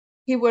sense.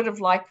 He would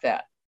have liked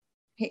that.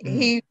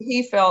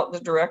 He felt the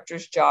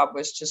director's job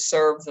was to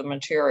serve the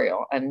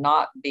material and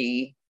not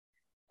be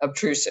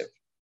obtrusive.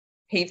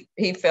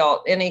 He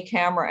felt any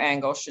camera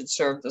angle should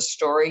serve the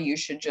story. You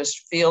should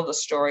just feel the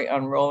story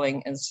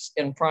unrolling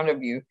in front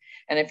of you.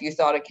 And if you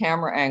thought a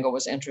camera angle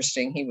was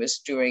interesting, he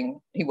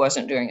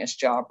wasn't doing his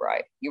job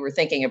right. You were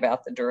thinking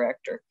about the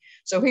director.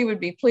 So he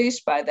would be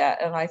pleased by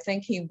that. And I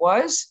think he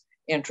was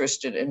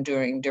interested in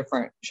doing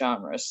different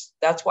genres.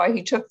 That's why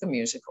he took the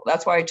musical.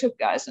 That's why he took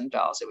Guys and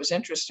Dolls. It was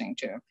interesting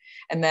to him.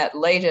 And that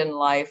late in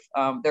life,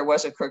 there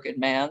was a Crooked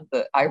Man,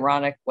 the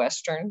ironic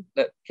Western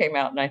that came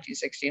out in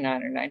 1969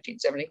 or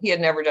 1970. He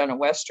had never done a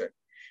Western.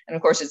 And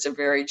of course, it's a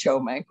very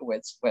Joe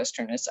Mankiewicz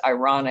Western. It's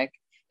ironic.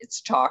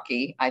 It's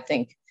talky. I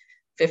think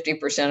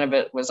 50% of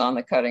it was on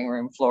the cutting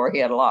room floor. He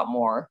had a lot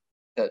more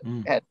that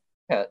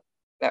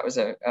that was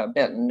a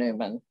Benton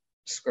Newman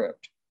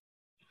script.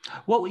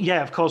 Well,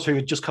 yeah, of course, we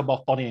had just come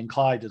off Bonnie and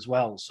Clyde as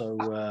well. So,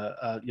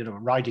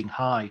 riding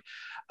high.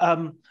 I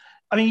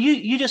mean,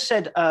 you just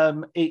said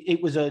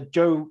it was a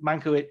Joe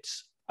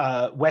Mankiewicz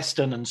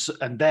Western,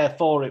 and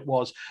therefore it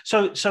was.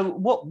 So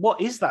what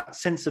is that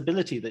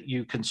sensibility that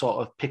you can sort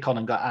of pick on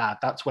and go,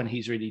 that's when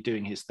he's really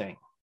doing his thing?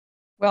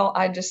 Well,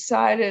 I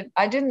decided,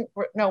 I didn't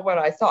know what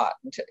I thought.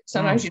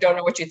 Sometimes you don't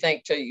know what you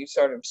think till you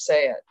sort of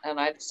say it. And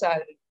I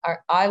decided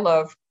I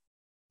love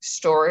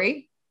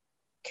story,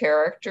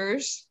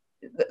 characters.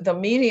 The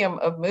medium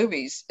of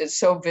movies is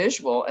so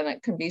visual and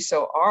it can be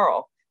so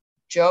oral.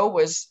 Joe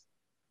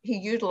he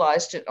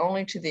utilized it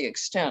only to the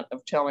extent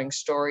of telling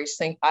stories,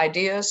 think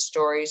ideas,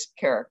 stories,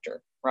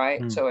 character,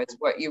 right? So it's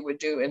what you would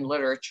do in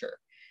literature.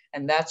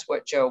 And that's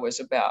what Joe was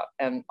about.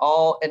 And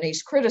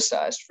he's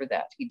criticized for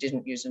that. He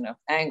didn't use enough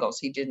angles.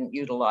 He didn't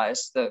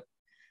utilize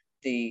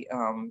the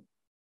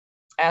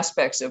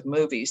aspects of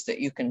movies that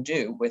you can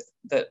do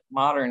that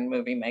modern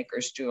movie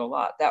makers do a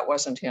lot. That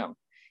wasn't him.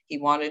 He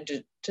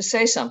wanted to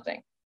say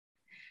something.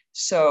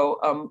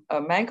 So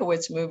a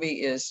Mankiewicz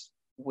movie is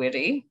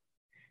witty,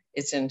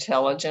 it's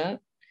intelligent,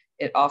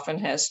 it often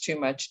has too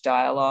much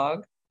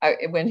dialogue.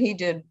 When he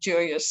did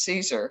Julius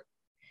Caesar,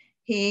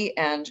 he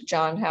and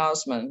John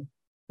Houseman,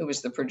 who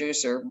was the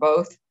producer,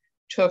 both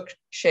took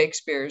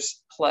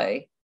Shakespeare's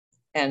play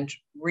and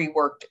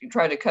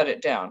tried to cut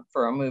it down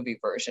for a movie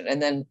version.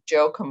 And then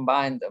Joe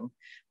combined them.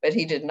 But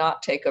he did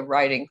not take a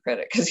writing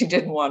credit because he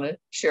didn't want to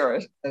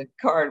share a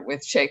card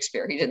with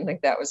Shakespeare. He didn't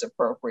think that was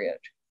appropriate.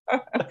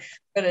 But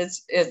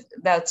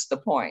that's the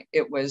point.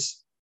 It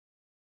was,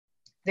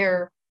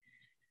 they're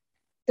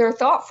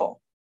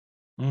thoughtful.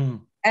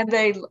 And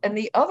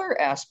the other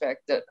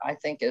aspect that I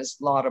think is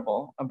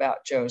laudable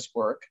about Joe's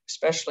work,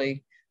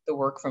 especially the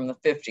work from the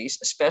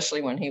 50s,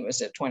 especially when he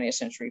was at 20th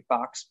Century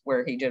Fox,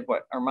 where he did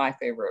what are my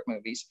favorite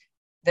movies,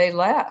 they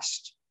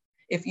last.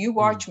 If you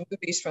watch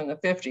movies from the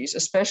 50s,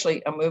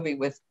 especially a movie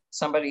with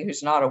somebody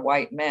who's not a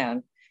white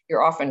man,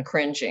 you're often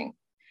cringing.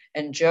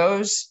 And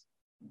Joe's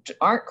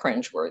aren't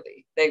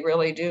cringeworthy. They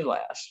really do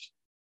last.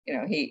 You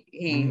know, he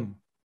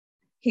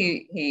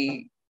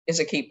is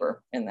a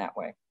keeper in that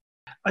way.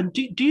 And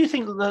do you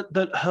think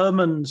that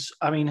Herman's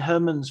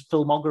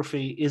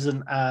filmography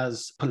isn't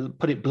as,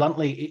 put it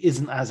bluntly, it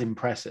isn't as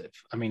impressive?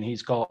 I mean,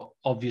 he's got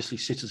obviously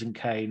Citizen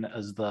Kane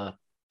as the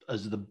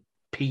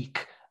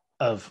peak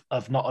of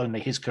not only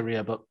his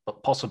career but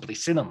possibly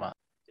cinema.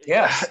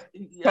 Yes,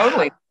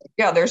 totally.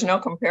 Yeah, there's no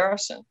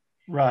comparison.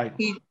 Right.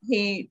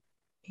 He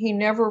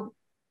never,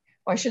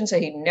 well, I shouldn't say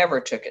he never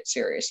took it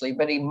seriously,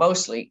 but he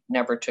mostly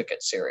never took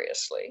it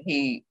seriously.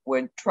 He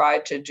would try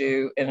to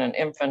do in an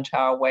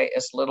infantile way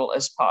as little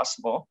as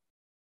possible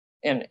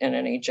in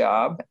any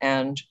job.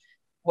 And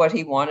what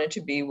he wanted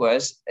to be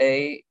was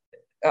a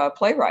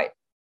playwright.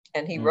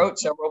 And he wrote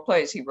several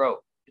plays. He wrote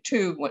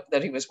 2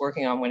 that he was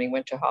working on when he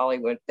went to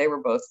Hollywood. They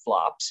were both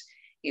flops.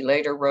 He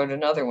later wrote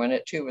another one.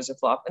 It too was a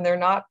flop. And they're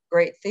not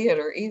great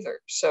theater either.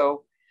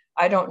 So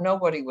I don't know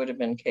what he would have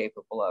been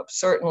capable of.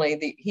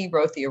 Certainly he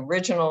wrote the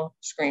original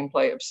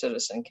screenplay of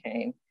Citizen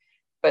Kane,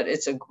 but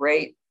it's a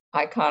great,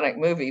 iconic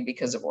movie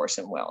because of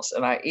Orson Welles.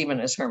 And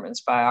even as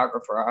Herman's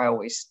biographer, I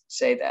always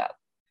say that.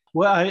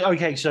 Well,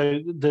 okay, so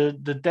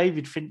the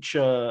David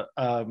Fincher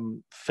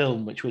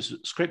film, which was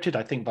scripted,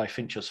 I think, by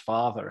Fincher's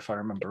father, if I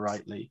remember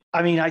rightly.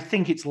 I mean, I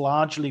think it's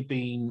largely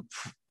been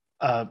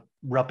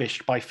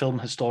rubbished by film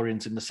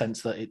historians in the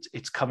sense that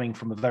it's coming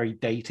from a very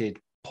dated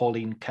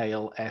Pauline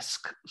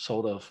Kael-esque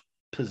sort of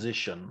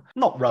position.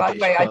 Not rubbish.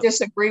 By the way, I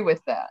disagree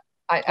with that.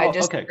 I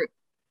disagree. Okay.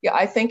 Yeah,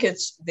 I think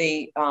it's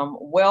the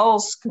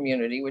Welles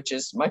community, which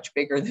is much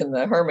bigger than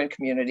the Herman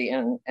community,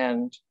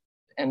 and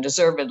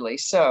deservedly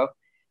so,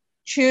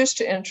 choose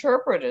to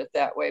interpret it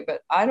that way.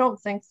 But I don't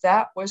think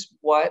that was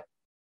what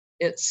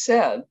it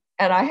said.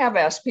 And I have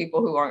asked people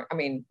who aren't, I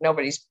mean,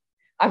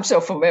 I'm so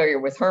familiar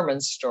with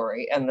Herman's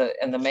story and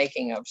the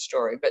making of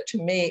story, but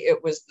to me,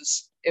 it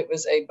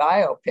was a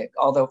biopic,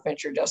 although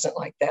Fincher doesn't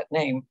like that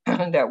name,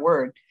 that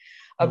word,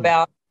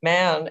 about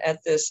man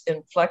at this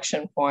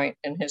inflection point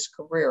in his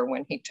career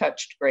when he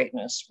touched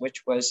greatness,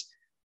 which was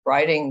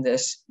writing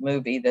this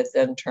movie that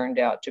then turned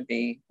out to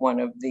be one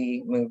of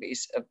the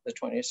movies of the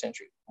 20th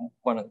century,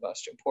 one of the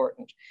most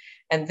important.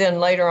 And then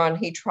later on,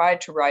 he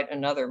tried to write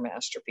another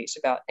masterpiece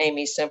about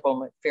Aimee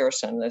Semple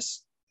McPherson,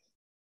 this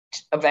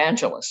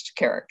evangelist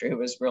character who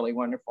was really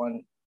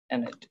wonderful.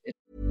 And it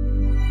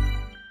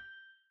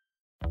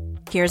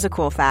Here's a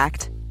cool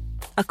fact.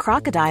 A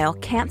crocodile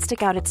can't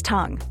stick out its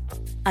tongue.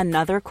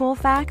 Another cool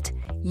fact,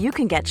 you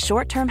can get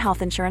short-term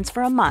health insurance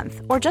for a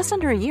month or just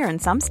under a year in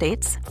some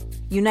states.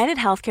 United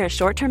Healthcare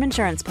short-term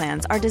insurance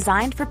plans are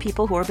designed for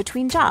people who are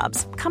between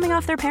jobs, coming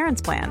off their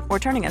parents' plan, or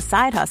turning a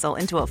side hustle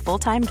into a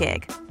full-time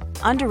gig.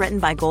 Underwritten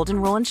by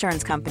Golden Rule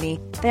Insurance Company,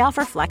 they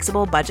offer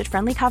flexible,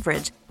 budget-friendly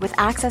coverage with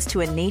access to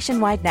a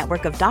nationwide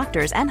network of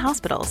doctors and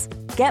hospitals.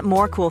 Get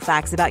more cool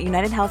facts about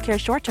United Healthcare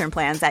short-term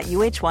plans at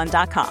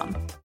uh1.com.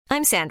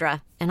 I'm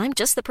Sandra, and I'm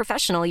just the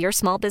professional your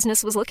small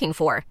business was looking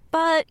for.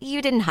 But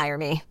you didn't hire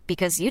me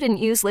because you didn't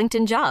use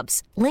LinkedIn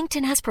Jobs.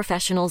 LinkedIn has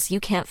professionals you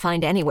can't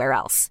find anywhere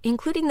else,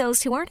 including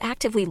those who aren't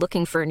actively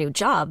looking for a new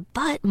job,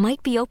 but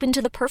might be open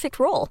to the perfect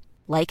role,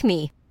 like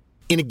me.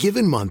 In a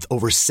given month,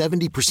 over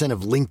 70%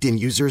 of LinkedIn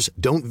users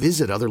don't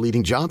visit other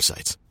leading job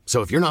sites. So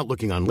if you're not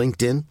looking on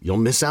LinkedIn, you'll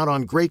miss out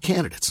on great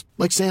candidates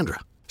like Sandra.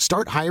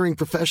 Start hiring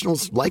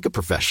professionals like a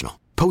professional.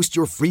 Post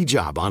your free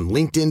job on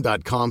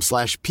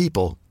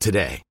linkedin.com/people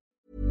today.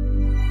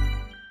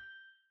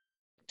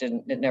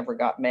 It never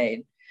got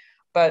made.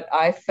 But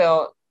I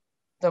felt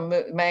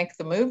Mank,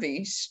 the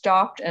movie,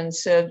 stopped and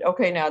said,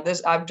 okay, now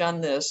I've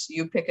done this,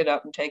 you pick it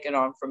up and take it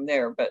on from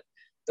there. But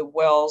the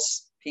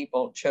Wells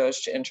people chose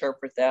to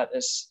interpret that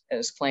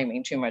as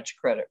claiming too much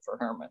credit for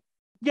Herman.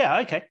 Yeah,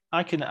 okay,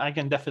 I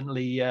can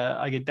definitely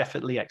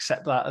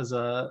accept that as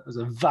a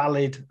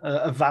valid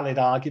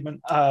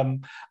argument.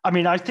 I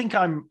mean, I think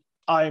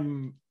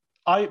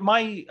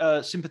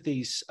my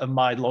sympathies and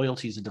my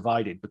loyalties are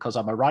divided because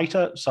I'm a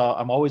writer, so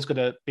I'm always going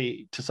to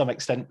be to some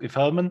extent with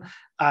Herman,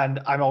 and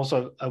I'm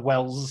also a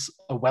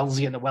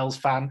Wellsian, a Wells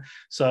fan.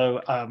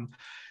 So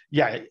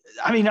yeah,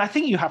 I mean, I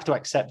think you have to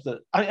accept that,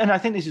 and I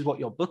think this is what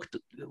your book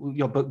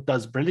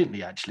does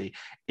brilliantly. Actually,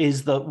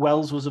 is that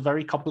Wells was a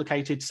very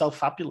complicated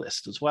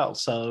self-fabulist as well.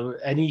 So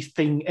any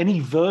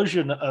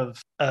version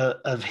of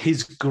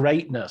his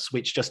greatness,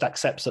 which just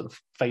accepts at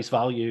face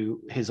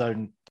value his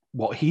own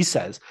what he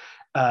says,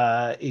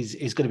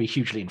 is going to be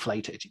hugely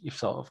inflated. You've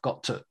sort of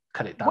got to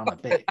cut it down a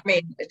bit. I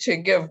mean, to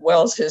give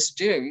Wells his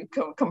due, you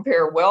can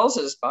compare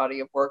Wells's body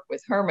of work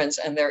with Herman's,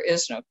 and there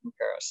is no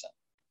comparison.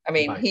 I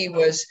mean,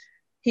 right.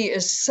 He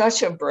is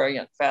such a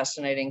brilliant,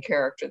 fascinating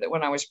character that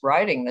when I was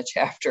writing the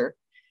chapter,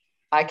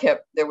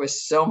 there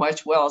was so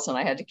much Wells and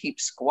I had to keep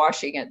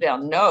squashing it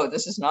down. No,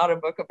 this is not a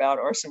book about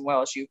Orson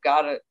Welles. You've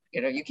got to,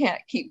 you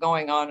can't keep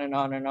going on and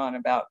on and on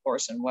about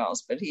Orson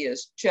Welles, but he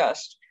is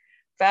just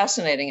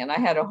fascinating. And I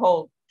had a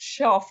whole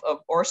shelf of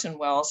Orson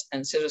Welles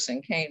and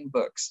Citizen Kane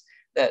books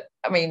that,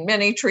 I mean,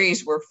 many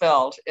trees were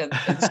felled in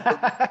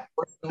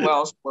Orson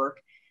Welles' work.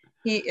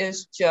 He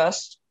is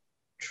just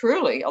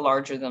truly a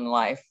larger than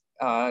life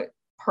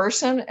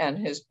person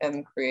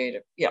and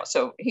creative. Yeah,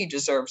 so he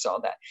deserves all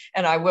that.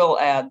 And I will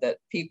add that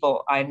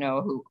people I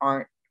know who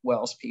aren't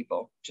Wells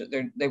people,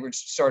 they were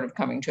sort of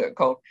coming to it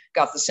cold,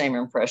 got the same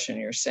impression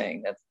you're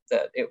saying,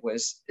 that it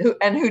was, who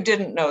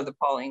didn't know the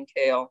Pauline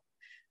Kael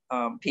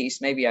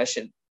piece. Maybe I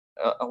should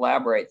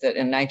elaborate that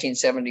in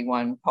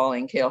 1971,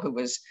 Pauline Kael, who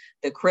was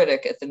the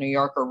critic at the New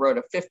Yorker, wrote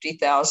a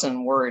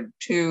 50,000 word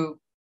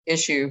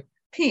 2-issue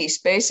piece,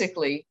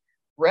 basically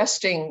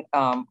wresting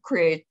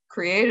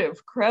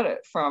creative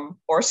credit from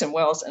Orson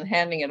Welles and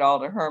handing it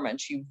all to Herman.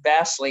 She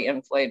vastly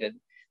inflated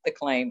the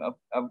claim of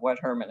what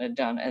Herman had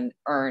done and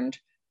earned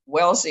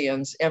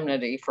Wellesians'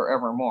 enmity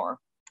forevermore,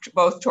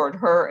 both toward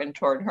her and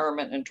toward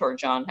Herman and toward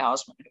John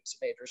Houseman, who's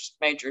a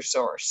major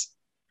source.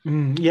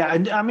 Yeah,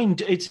 and I mean,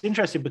 it's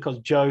interesting because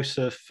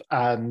Joseph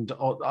and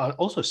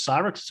also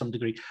Sarah to some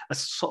degree are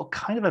sort of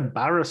kind of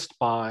embarrassed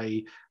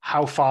by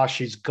how far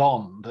she's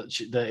gone,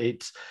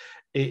 that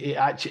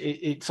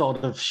it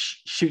sort of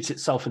shoots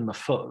itself in the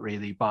foot,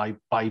 really, by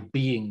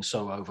being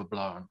so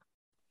overblown.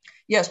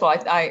 Yes, well,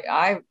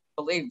 I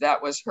believe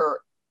that was her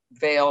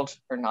veiled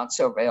or not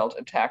so veiled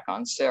attack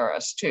on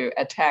Saris to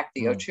attack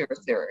the Auteur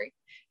theory,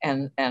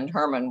 and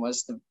Herman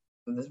was the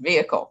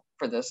vehicle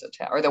for this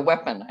attack, or the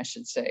weapon, I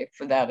should say,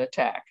 for that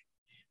attack,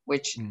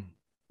 which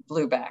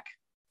blew back.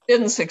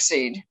 Didn't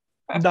succeed.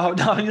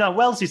 No.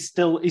 Wells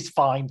is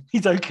fine.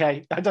 He's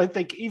okay. I don't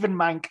think even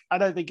Mank. I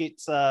don't think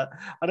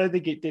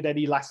it did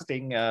any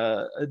lasting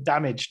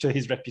damage to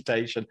his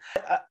reputation.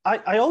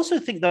 I also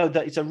think, though,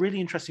 that it's a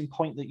really interesting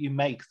point that you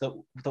make,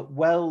 that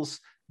Wells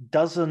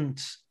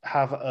doesn't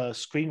have a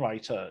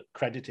screenwriter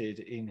credited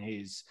in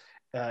his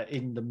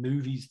in the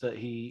movies that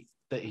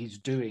he's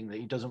doing. That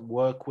he doesn't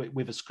work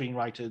with a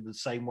screenwriter the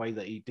same way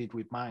that he did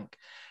with Mank,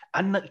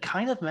 and that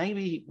kind of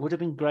maybe would have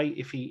been great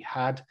if he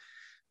had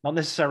not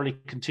necessarily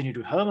continued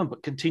with Herman,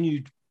 but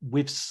continued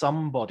with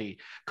somebody.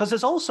 Because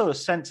there's also a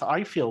sense,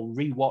 I feel,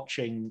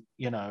 rewatching,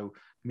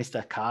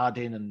 Mr.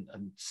 Cardin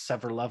and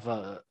several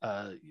other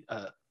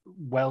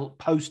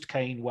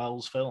post-Kane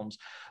Wells films,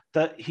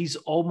 that he's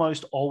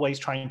almost always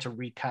trying to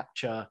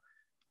recapture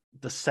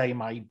the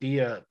same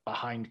idea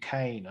behind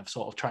Kane of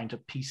sort of trying to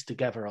piece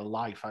together a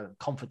life, a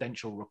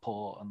confidential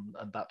report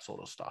and that sort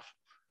of stuff.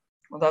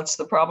 Well, that's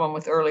the problem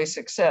with early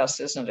success,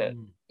 isn't it?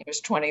 He was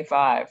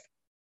 25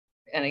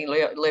 and he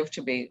lived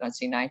to be,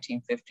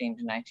 1915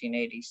 to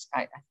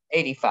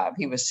 1985.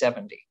 He was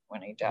 70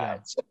 when he died.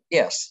 Yeah. So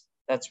yes,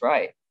 that's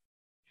right.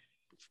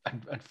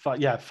 And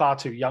far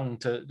too young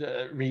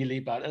to really,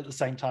 but at the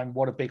same time,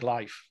 what a big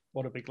life.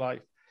 What a big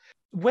life.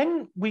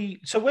 When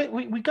we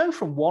go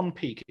from one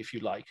peak, if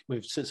you like,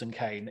 with Citizen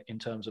Kane in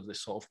terms of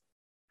this sort of,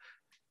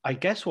 I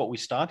guess what we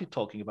started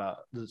talking about,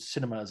 the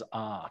cinema as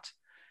art.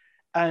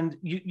 And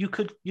you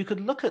could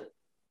look at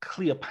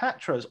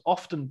Cleopatra as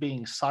often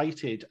being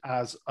cited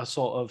as a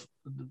sort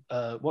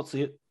of, what's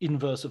the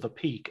inverse of a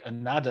peak, a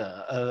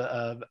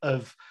nada,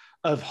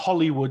 of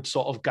Hollywood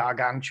sort of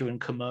gargantuan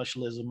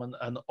commercialism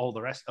and all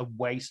the rest, of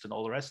waste and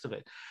all the rest of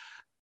it.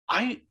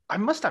 I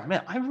must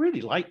admit, I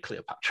really like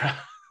Cleopatra.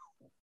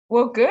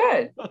 Well,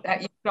 good.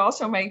 That you could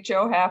also make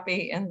Joe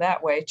happy in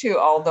that way too.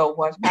 Although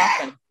what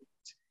happened,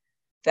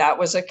 that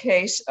was a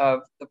case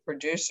of the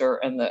producer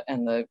and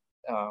the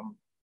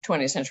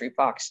 20th Century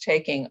Fox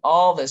taking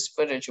all this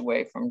footage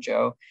away from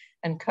Joe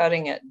and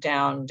cutting it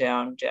down.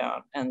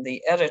 And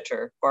the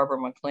editor,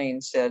 Barbara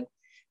McLean, said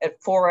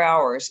at 4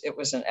 hours, it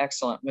was an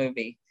excellent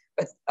movie.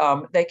 But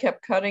they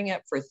kept cutting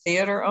it for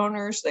theater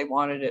owners. They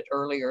wanted it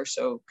earlier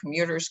so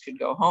commuters could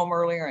go home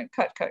earlier and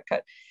cut.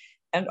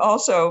 And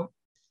also,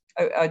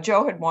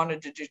 Joe had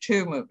wanted to do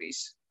two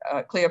movies,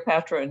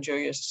 Cleopatra and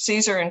Julius,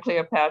 Caesar and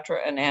Cleopatra,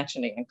 and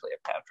Antony and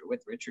Cleopatra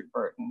with Richard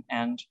Burton.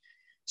 And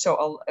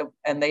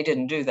they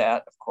didn't do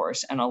that, of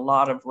course. And a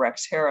lot of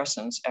Rex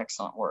Harrison's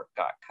excellent work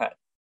got cut.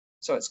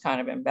 So it's kind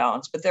of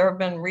imbalanced. But there have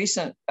been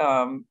recent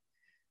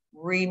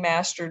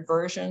remastered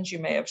versions. You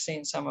may have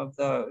seen some of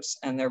those,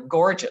 and they're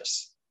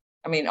gorgeous.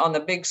 I mean, on the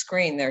big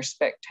screen, they're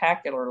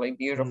spectacularly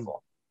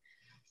beautiful.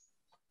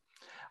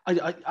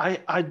 I'd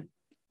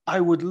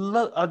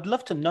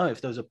love to know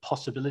if there's a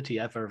possibility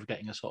ever of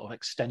getting a sort of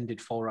extended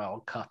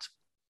 4-hour cut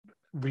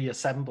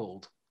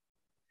reassembled.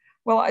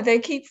 Well, they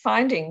keep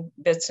finding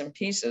bits and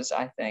pieces,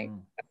 I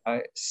think.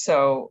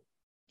 So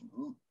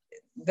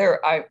there,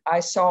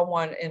 I saw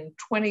one in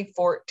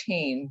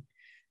 2014.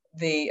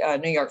 The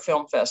New York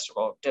Film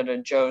Festival did a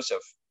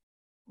Joseph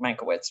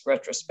Mankiewicz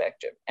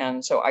retrospective.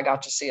 And so I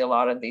got to see a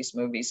lot of these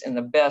movies in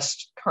the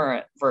best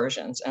current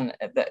versions. And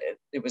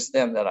it was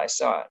them that I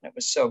saw it. And it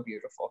was so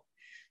beautiful.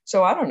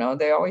 So I don't know.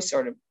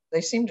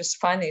 They seem to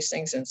find these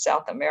things in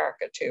South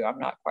America too. I'm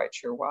not quite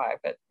sure why,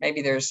 but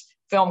maybe there's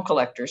film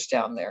collectors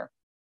down there.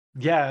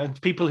 Yeah, and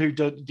people who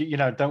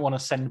don't want to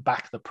send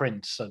back the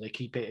prints, so they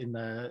keep it in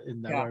their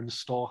own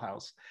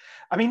storehouse.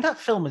 I mean, that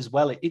film as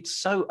well. It's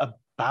so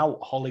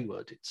about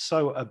Hollywood. It's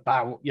so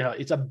about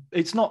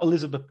it's not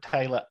Elizabeth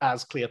Taylor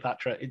as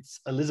Cleopatra. It's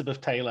Elizabeth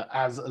Taylor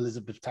as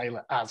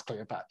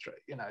Cleopatra.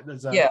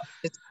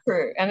 It's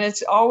true, and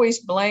it's always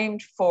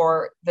blamed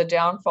for the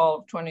downfall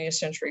of 20th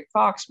Century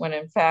Fox when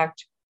in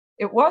fact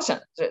it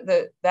wasn't.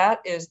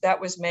 That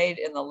was made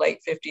in the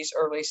late 50s,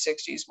 early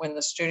 60s when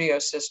the studio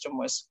system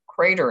was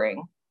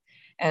cratering.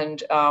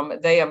 And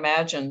they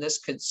imagined this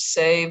could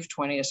save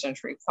 20th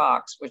Century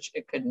Fox, which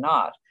it could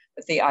not.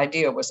 But the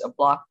idea was a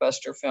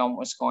blockbuster film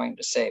was going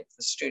to save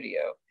the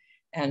studio.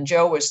 And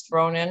Joe was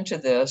thrown into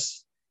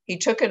this. He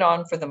took it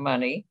on for the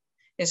money.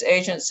 His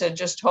agent said,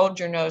 just hold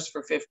your nose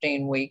for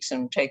 15 weeks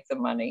and take the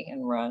money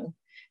and run.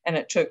 And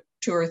it took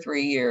 2 or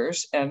 3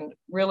 years and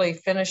really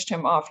finished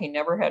him off. He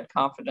never had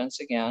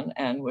confidence again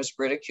and was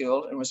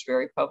ridiculed and was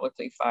very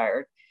publicly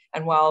fired.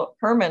 And while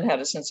Herman had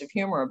a sense of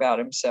humor about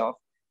himself,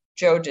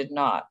 Joe did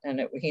not.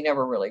 And he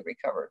never really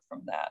recovered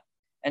from that.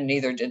 And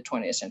neither did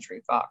 20th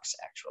Century Fox,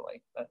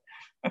 actually.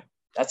 But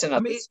that's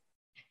another.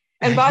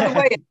 And by the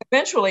way, it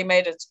eventually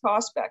made its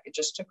cost back. It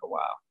just took a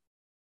while.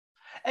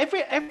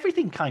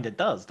 Everything kind of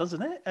does,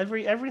 doesn't it?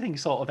 Everything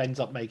sort of ends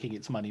up making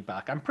its money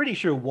back. I'm pretty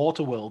sure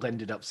Waterworld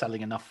ended up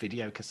selling enough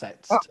video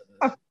cassettes.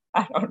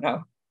 I don't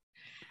know.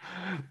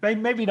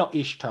 Maybe not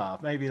Ishtar.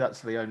 Maybe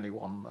that's the only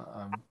one.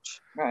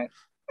 Right.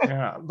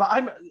 Yeah,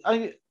 but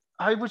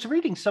I was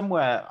reading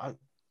somewhere.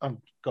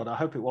 God, I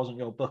hope it wasn't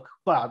your book.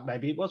 Well,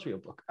 maybe it was your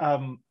book.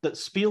 That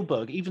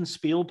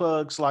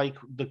Spielberg's like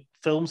the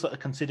films that are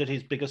considered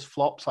his biggest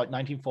flops, like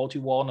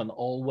 1941 and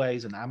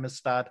Always and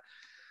Amistad,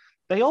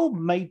 they all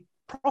made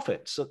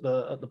profits at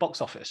the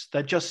box office.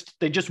 They just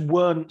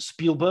weren't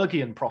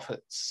Spielbergian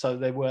profits. So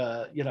they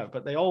were,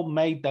 but they all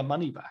made their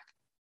money back.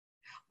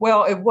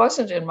 Well, it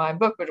wasn't in my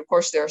book, but of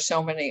course there are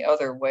so many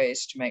other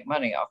ways to make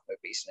money off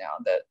movies now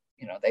that,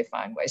 they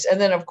find ways. And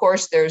then of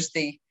course there's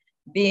the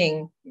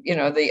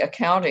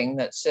accounting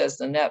that says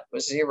the net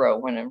was zero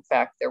when in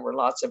fact there were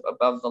lots of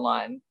above the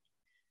line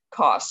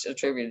costs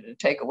attributed to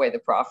take away the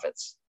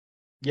profits.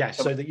 Yeah,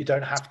 so that you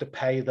don't have to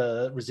pay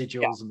the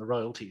residuals and the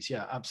royalties.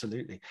 Yeah,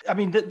 absolutely. I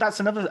mean, that's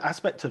another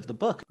aspect of the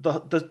book.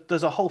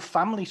 There's a whole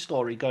family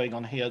story going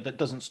on here that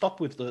doesn't stop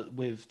with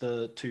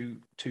the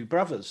two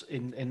brothers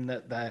in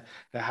that they're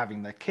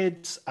having their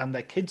kids, and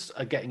their kids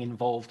are getting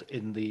involved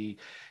in the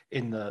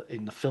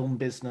film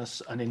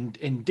business and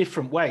in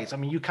different ways. I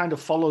mean, you kind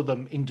of follow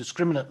them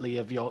indiscriminately.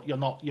 You're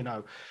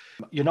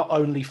not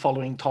only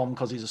following Tom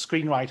because he's a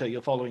screenwriter,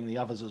 you're following the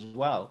others as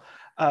well.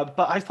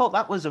 But I thought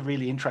that was a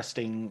really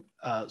interesting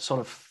sort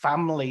of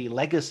family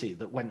legacy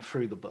that went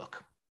through the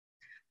book.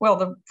 Well,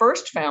 the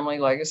first family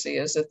legacy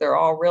is that they're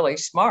all really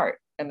smart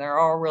and they're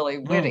all really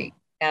witty.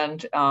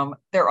 And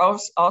they're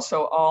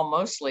also all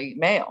mostly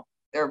male.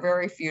 There are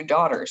very few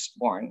daughters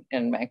born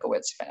in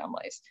Mankiewicz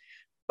families.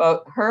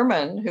 But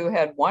Herman, who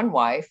had one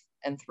wife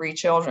and 3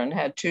 children,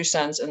 had 2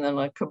 sons and then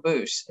a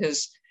caboose.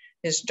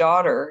 His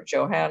daughter,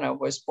 Johanna,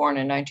 was born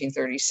in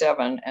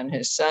 1937, and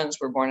his sons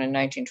were born in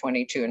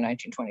 1922 and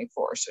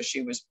 1924. So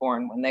she was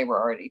born when they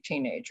were already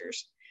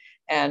teenagers.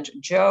 And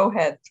Joe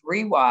had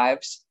 3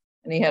 wives,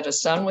 and he had a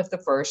son with the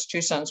first,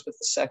 2 sons with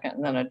the second,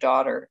 and then a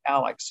daughter,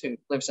 Alex, who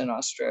lives in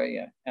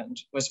Australia and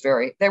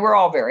they were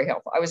all very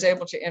helpful. I was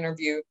able to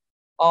interview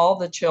all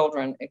the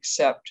children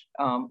except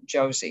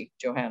Josie,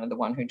 Johanna, the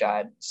one who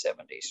died in the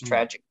 70s,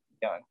 tragically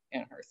young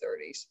in her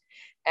 30s.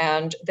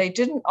 And they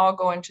didn't all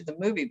go into the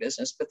movie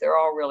business, but they're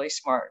all really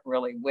smart,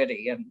 really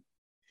witty,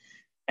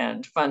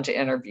 and fun to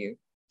interview.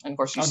 And of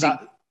course, you see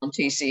on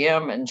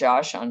TCM and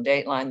Josh on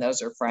Dateline,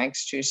 those are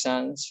Frank's 2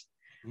 sons.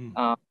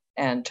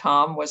 And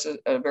Tom was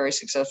a very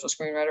successful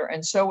screenwriter.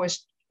 And so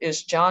is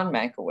John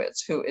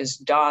Mankiewicz, who is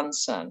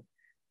Don's son.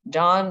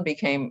 Don was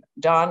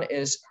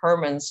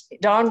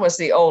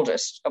the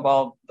oldest of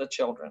all the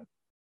children.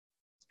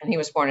 And he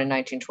was born in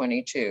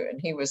 1922. And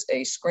he was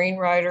a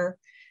screenwriter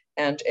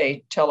and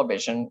a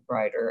television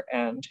writer.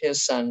 And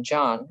his son,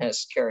 John,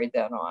 has carried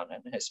that on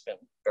and has been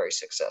very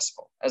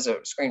successful as a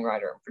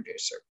screenwriter and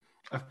producer.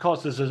 Of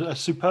course, there's a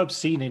superb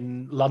scene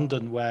in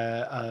London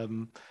where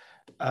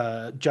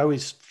Joe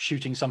is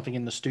shooting something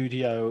in the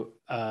studio.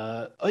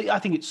 I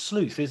think it's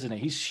Sleuth, isn't it?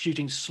 He's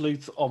shooting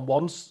Sleuth on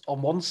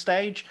one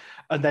stage,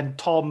 and then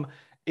Tom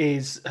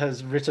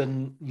has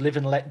written Live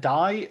and Let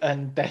Die,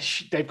 and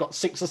they've got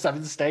 6 or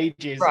 7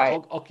 stages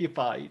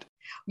occupied.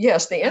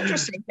 Yes, the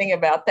interesting thing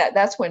about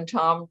that's when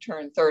Tom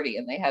turned 30,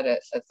 and they had a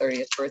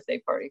 30th birthday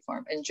party for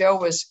him. And Joe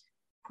was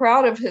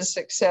proud of his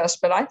success,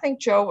 but I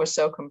think Joe was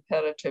so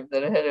competitive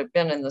that it had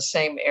been in the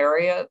same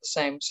area, the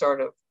same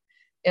sort of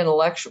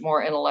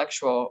more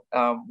intellectual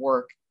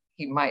work,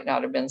 he might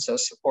not have been so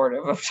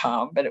supportive of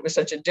Tom, but it was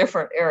such a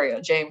different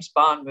area. James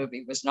Bond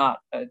movie was not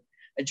a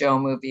Joe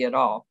movie at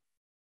all.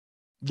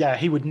 Yeah,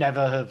 he would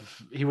never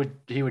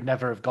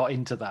have got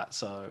into that.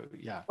 So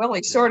yeah. Well,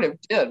 he sort of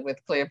did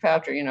with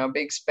Cleopatra,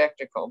 big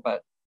spectacle,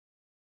 but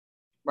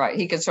right,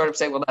 he could sort of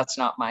say, well, that's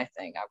not my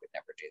thing. I would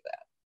never do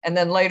that. And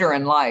then later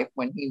in life,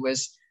 when he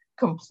was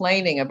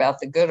complaining about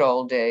the good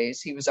old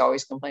days, he was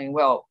always complaining,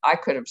 well, I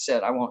could have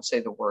said, I won't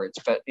say the words,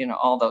 but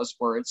all those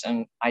words,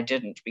 and I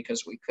didn't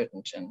because we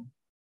couldn't. And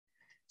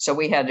so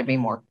we had to be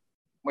more,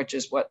 which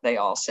is what they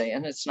all say.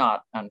 And it's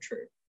not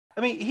untrue. I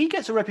mean, he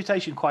gets a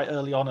reputation quite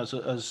early on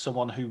as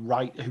someone who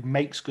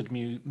makes good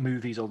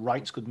movies or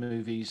writes good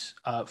movies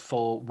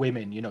for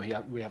women.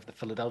 We have the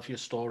Philadelphia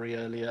Story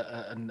earlier,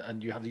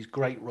 and you have these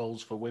great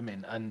roles for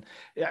women. And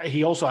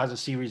he also has a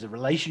series of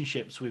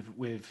relationships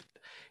with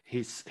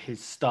his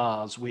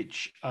stars,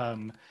 which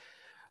kind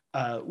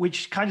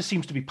of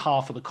seems to be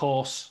par for the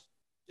course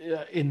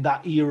in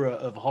that era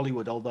of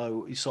Hollywood.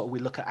 Although we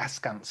look at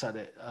askance at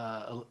it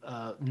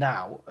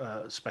now,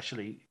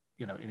 especially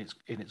in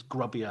its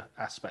grubbier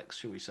aspects,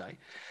 shall we say.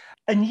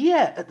 And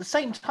yet, at the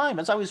same time,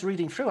 as I was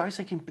reading through, I was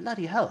thinking,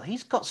 bloody hell,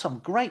 he's got some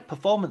great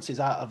performances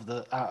out of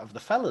the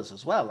fellas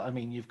as well. I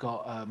mean, you've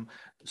got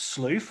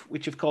Sleuth,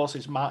 which of course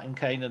is Martin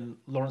Caine and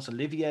Laurence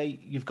Olivier.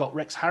 You've got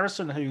Rex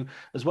Harrison, who,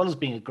 as well as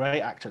being a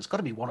great actor, has got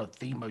to be one of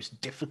the most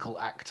difficult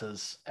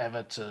actors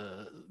ever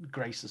to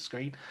grace the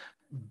screen.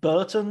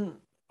 Burton,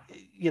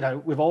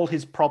 with all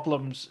his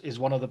problems, is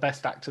one of the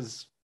best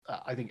actors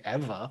I think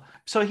ever.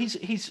 So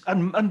he's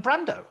and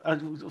Brando,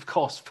 of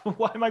course.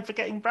 Why am I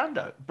forgetting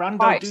Brando?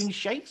 Brando doing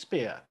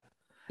Shakespeare.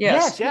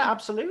 Yes, yeah,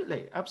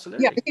 absolutely.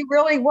 Yeah, he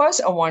really was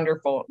a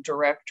wonderful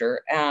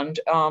director. And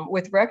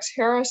with Rex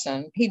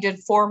Harrison, he did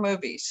 4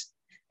 movies.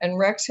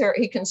 And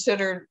he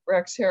considered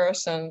Rex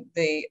Harrison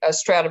the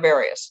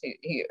Stradivarius,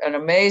 he an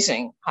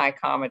amazing high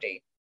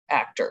comedy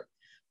actor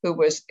who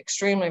was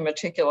extremely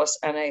meticulous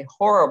and a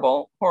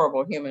horrible,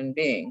 horrible human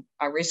being.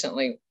 I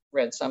recently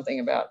read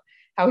something about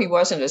how he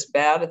wasn't as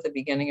bad at the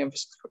beginning of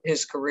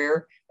his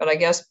career, but I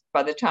guess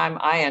by the time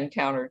I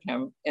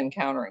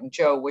encountering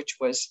Joe, which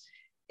was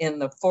in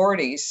the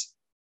 40s,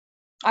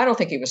 I don't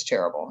think he was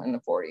terrible in the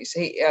 40s.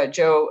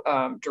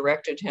 Joe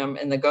directed him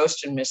in The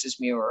Ghost and Mrs.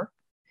 Muir,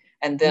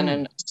 and then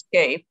in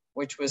Escape,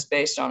 which was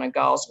based on a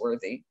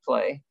Galsworthy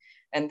play,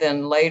 and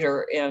then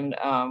later in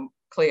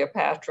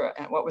Cleopatra,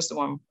 and what was the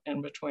one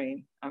in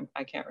between?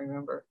 I can't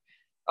remember.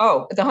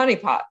 Oh, The Honey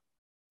Pot,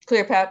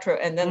 Cleopatra,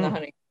 and then The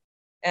Honey.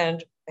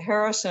 And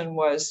Harrison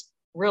was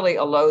really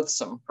a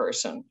loathsome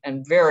person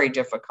and very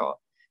difficult,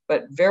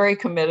 but very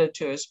committed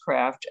to his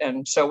craft.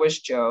 And so was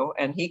Joe.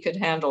 And he could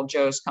handle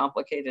Joe's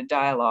complicated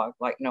dialogue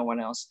like no one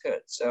else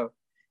could. So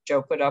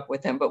Joe put up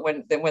with him. But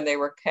when they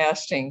were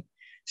casting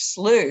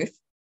Sleuth,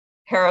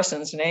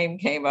 Harrison's name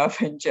came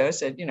up and Joe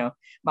said,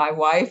 my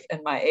wife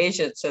and my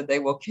agent said they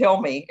will kill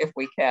me if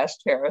we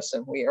cast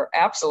Harrison. We are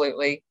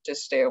absolutely to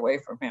stay away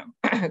from him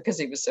because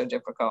he was so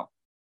difficult.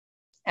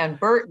 And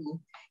Burton,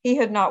 he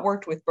had not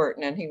worked with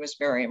Burton, and he was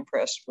very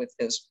impressed with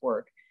his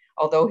work.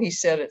 Although he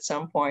said at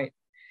some point,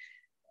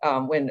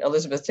 when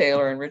Elizabeth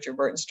Taylor and Richard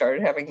Burton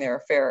started having their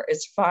affair,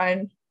 it's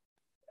fine.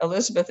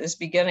 Elizabeth is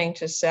beginning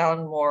to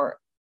sound more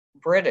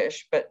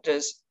British, but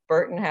does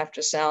Burton have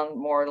to sound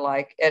more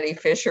like Eddie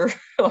Fisher,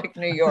 like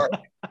New York?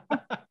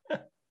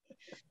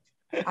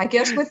 I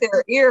guess with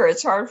their ear,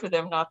 it's hard for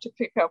them not to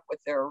pick up what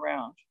they're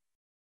around.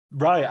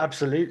 Right,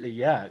 absolutely,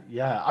 yeah.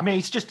 I mean,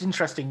 it's just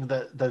interesting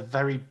that the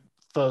very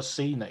first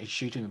scene that he's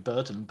shooting with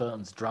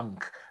Burton's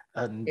drunk,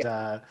 and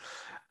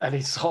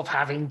he's sort of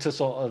having to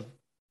sort of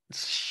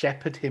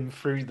shepherd him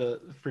through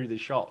the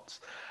shots.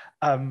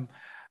 And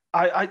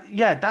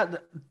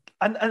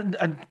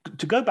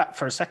to go back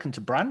for a second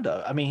to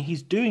Brando, I mean,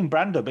 he's doing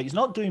Brando, but he's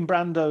not doing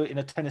Brando in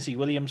a Tennessee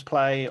Williams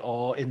play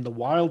or in The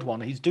Wild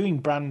One. He's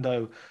doing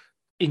Brando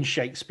in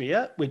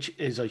Shakespeare, which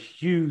is a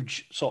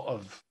huge sort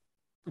of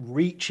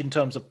reach in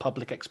terms of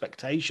public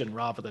expectation,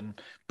 rather than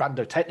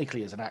Brando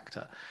technically as an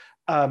actor.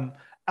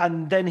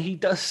 And then he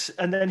does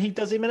him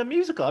in a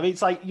musical. I mean,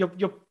 it's like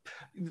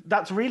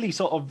that's really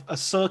sort of a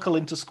circle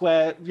into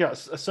square, a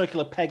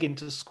circular peg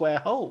into square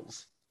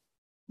holes.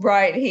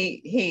 Right.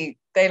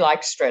 They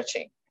like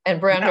stretching,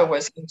 and Brando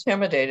was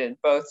intimidated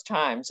both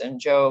times, and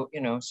Joe,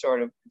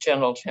 sort of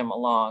gentled him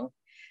along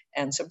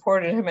and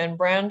supported him. And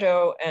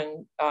Brando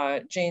and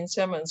Gene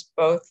Simmons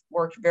both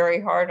worked very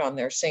hard on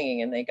their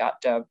singing, and they got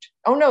dubbed.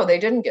 Oh no, they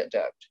didn't get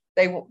dubbed.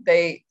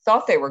 They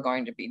thought they were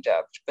going to be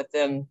dubbed, but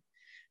then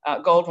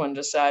Goldwyn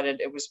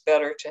decided it was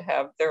better to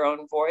have their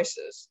own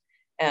voices.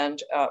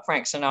 And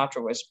Frank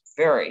Sinatra was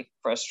very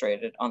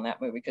frustrated on that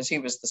movie because he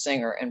was the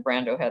singer and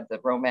Brando had the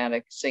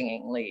romantic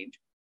singing lead.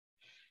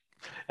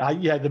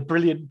 The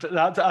brilliant,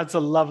 that's a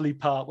lovely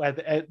part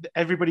where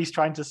everybody's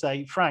trying to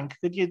say, Frank,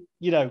 could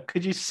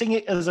you sing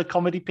it as a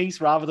comedy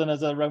piece rather than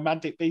as a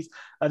romantic piece?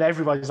 And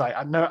everybody's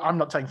like, no, I'm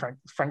not telling Frank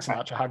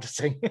Sinatra how to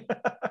sing.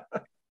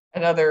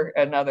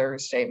 Another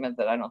statement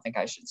that I don't think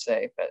I should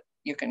say, but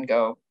you can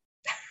go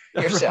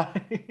yourself.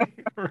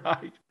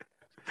 Right.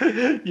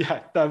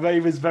 Yeah,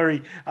 it was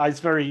very, I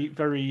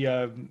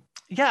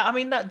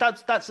mean,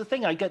 that's the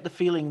thing. I get the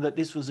feeling that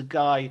this was a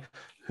guy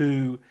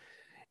who,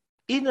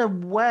 in a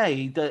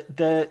way,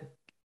 that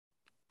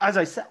as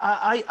I said,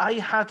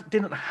 I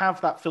didn't have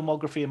that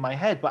filmography in my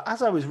head, but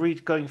as I was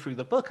going through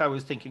the book, I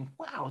was thinking,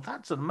 wow,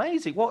 that's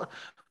amazing.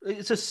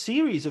 It's a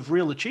series of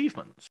real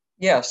achievements.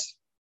 Yes.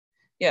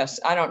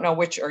 I don't know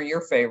which are your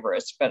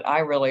favorites, but I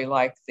really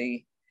like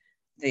the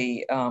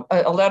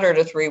A Letter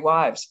to Three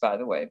Wives, by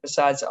the way,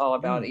 besides All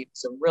About Eve.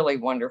 It's a really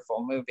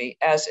wonderful movie,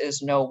 as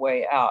is No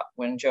Way Out,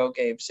 when Joe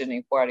gave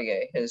Sidney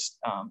Poitier his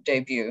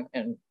debut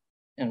in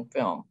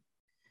film.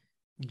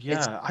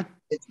 Yeah.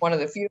 It's one of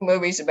the few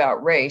movies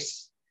about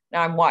race.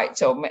 Now, I'm white,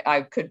 so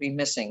I could be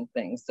missing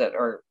things that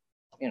are,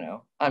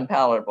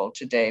 unpalatable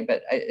today,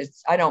 but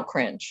I don't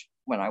cringe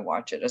when I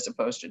watch it, as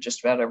opposed to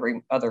just about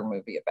every other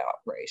movie about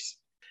race.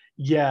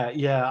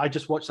 Yeah. I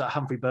just watched that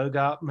Humphrey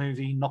Bogart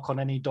movie, Knock on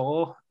Any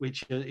Door,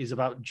 which is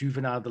about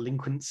juvenile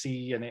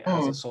delinquency, and it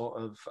has a sort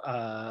of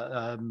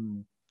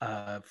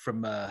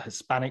from a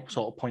Hispanic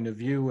sort of point of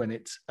view, and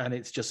it's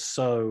just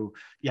so,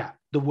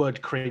 the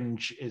word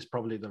cringe is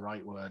probably the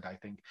right word, I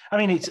think. I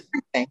mean, it's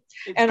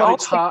got also,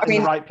 its heart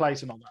in the right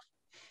place and all that.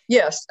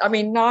 Yes, I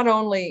mean, not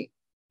only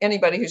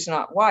anybody who's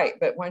not white,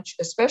 but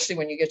especially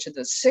when you get to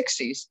the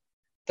 60s,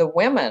 the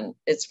women,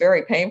 it's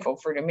very painful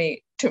to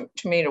me to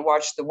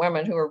watch the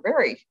women who are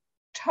very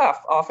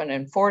tough, often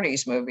in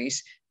 40s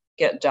movies,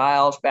 get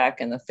dialed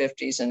back in the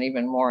 50s and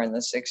even more in the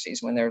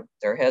 60s when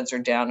their heads are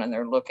down and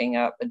they're looking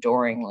up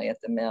adoringly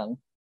at the men. It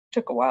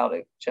took a while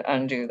to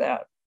undo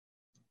that.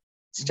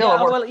 Still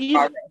a work in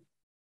progress.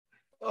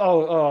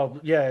 Oh,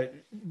 yeah.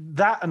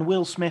 That and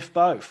Will Smith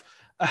both.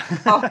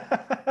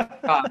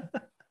 God.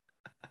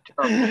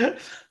 Terrible.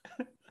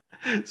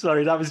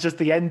 Sorry, that was just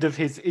the end of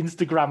his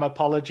Instagram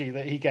apology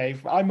that he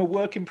gave. I'm a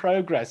work in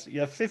progress.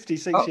 You're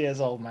 56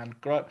 years old, man.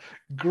 Grow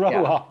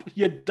up.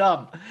 You're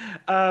done.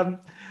 But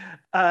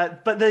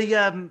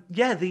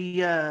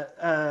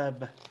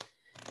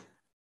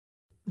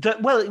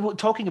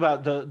talking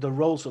about the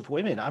roles of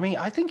women, I mean,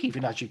 I think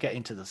even as you get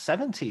into the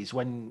 70s,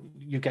 when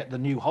you get the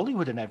new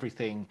Hollywood and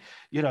everything,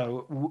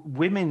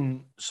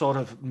 women sort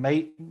of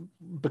may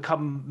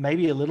become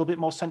maybe a little bit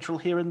more central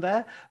here and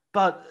there,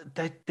 but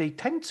they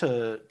tend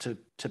to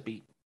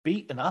be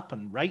beaten up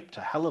and raped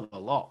a hell of a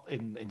lot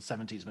in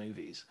 70s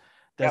movies.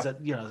 There's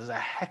a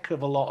heck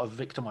of a lot of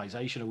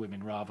victimization of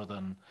women rather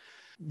than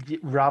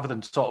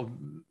sort of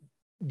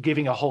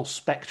giving a whole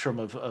spectrum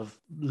of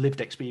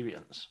lived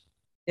experience.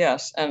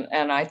 Yes,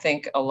 and I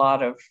think a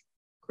lot of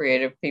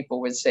creative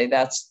people would say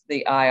that's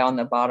the eye on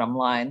the bottom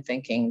line,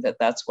 thinking that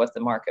that's what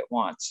the market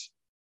wants.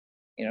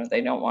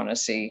 They don't want to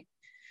see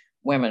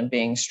women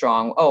being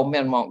strong. Oh,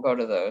 men won't go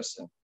to those.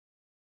 And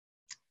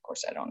of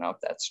course, I don't know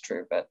if that's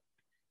true, but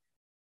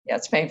yeah,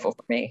 it's painful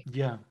for me.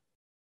 Yeah,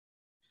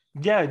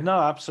 no,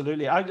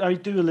 absolutely. I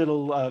do a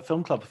little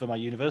film club for my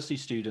university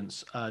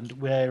students, and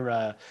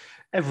where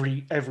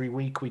every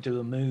week we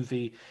do a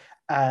movie.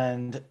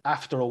 And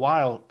after a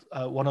while,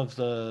 one of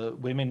the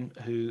women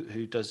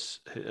who does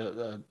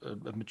a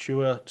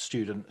mature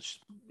student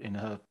in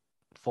her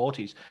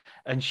 40s,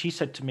 and she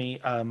said to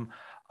me,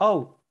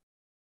 "Oh,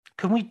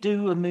 can we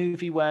do a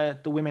movie where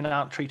the women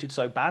aren't treated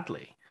so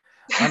badly?"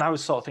 And I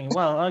was sort of thinking,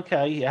 well,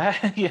 okay,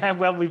 yeah.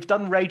 Well, we've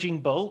done Raging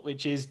Bull,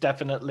 which is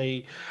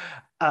definitely,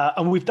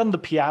 and we've done The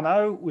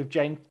Piano with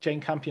Jane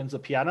Campion's The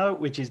Piano,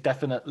 which is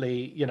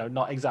definitely,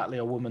 not exactly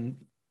a woman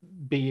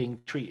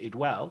being treated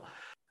well,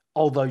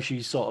 although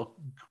she sort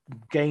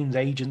of gains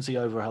agency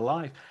over her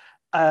life.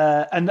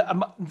 And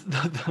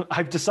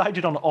I've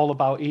decided on All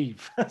About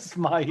Eve as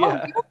my.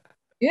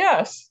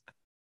 Yes.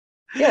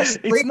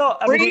 It's not.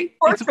 I mean,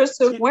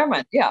 portraits of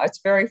women. Yeah, it's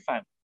very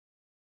fun.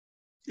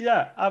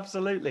 Yeah,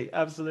 absolutely.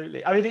 I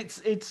mean,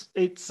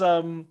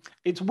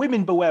 it's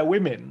women beware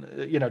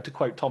women. To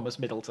quote Thomas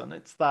Middleton,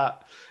 it's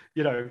that.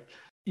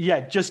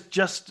 Just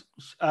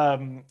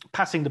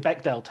passing the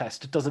Bechdel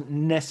test doesn't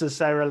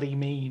necessarily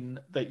mean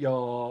that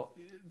you're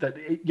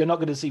not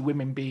going to see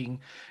women being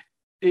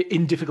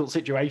in difficult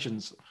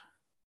situations.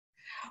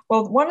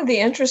 Well, one of the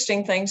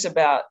interesting things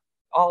about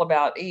All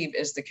About Eve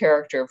is the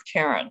character of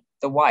Karen,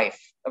 the wife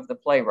of the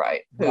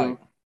playwright, who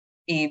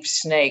Eve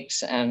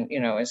snakes and,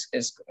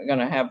 is going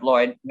to have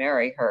Lloyd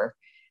marry her.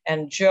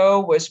 And Joe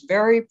was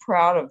very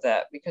proud of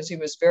that because he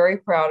was very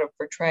proud of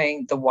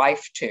portraying the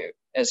wife to,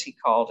 as he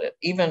called it,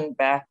 even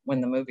back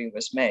when the movie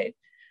was made.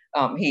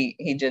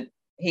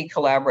 He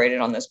collaborated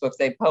on this book.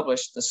 They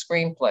published the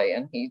screenplay,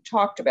 and he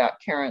talked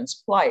about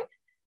Karen's plight.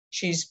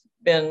 She's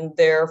been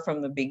there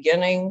from the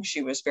beginning.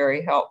 She was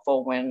very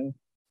helpful when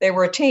they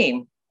were a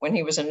team, when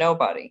he was a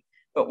nobody.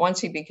 But once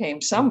he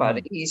became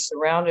somebody, he's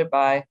surrounded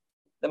by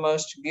the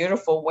most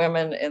beautiful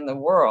women in the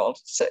world.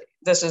 So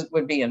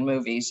would be in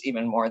movies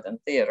even more than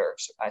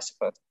theaters, I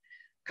suppose,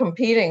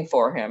 competing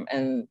for him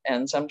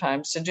and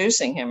sometimes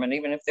seducing him. And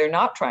even if they're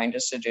not trying to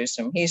seduce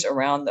him, he's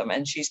around them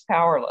and she's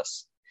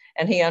powerless.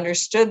 And he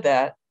understood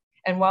that.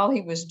 And while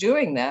he was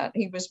doing that,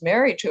 he was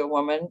married to a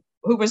woman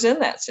who was in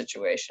that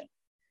situation.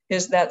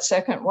 That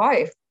second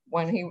wife,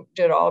 when he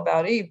did All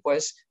About Eve,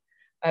 was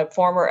a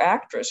former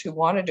actress who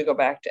wanted to go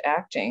back to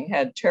acting,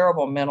 had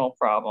terrible mental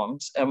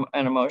problems and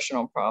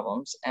emotional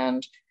problems.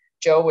 And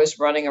Joe was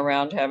running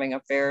around having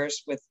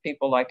affairs with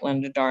people like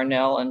Linda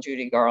Darnell and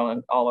Judy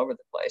Garland all over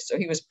the place. So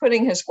he was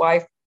putting his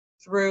wife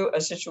through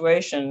a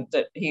situation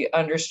that he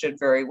understood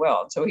very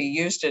well. So he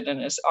used it in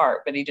his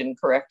art, but he didn't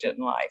correct it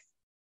in life.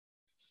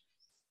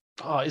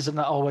 Oh, isn't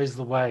that always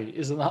the way?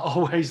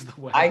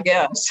 I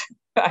guess.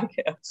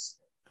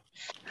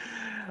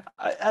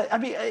 I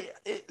mean,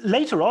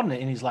 later on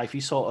in his life, he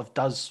sort of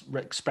does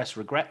express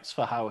regrets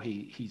for how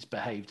he's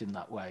behaved in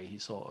that way. He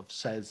sort of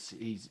says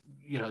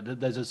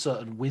there's a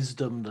certain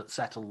wisdom that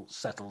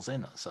settles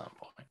in at some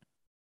point.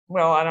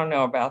 Well, I don't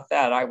know about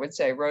that. I would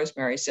say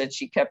Rosemary said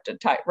she kept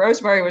it tight.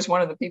 Rosemary was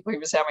one of the people he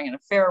was having an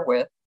affair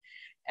with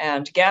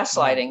and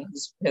gaslighting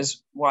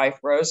his wife,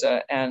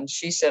 Rosa. And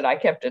she said, I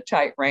kept a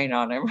tight rein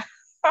on him.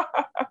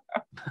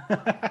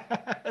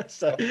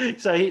 so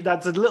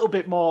that's a little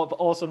bit more of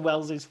Orson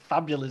Welles'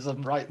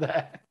 fabulism right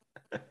there.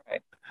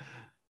 Right.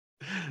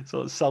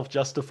 Sort of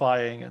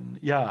self-justifying, and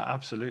yeah,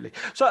 absolutely.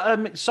 So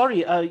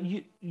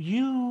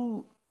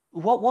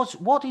what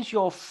was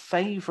your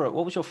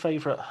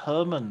favorite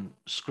Herman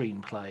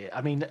screenplay?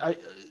 I mean,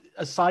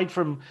 aside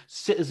from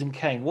Citizen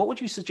Kane, what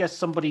would you suggest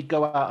somebody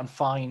go out and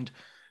find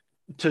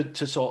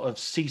to sort of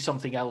see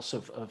something else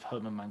of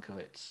Herman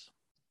Mankiewicz?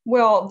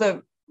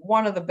 Well,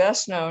 one of the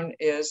best known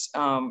is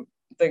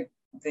the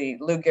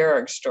Lou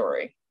Gehrig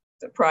story,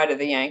 The Pride of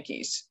the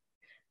Yankees.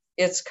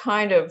 It's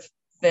kind of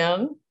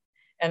thin,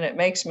 and it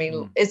makes me.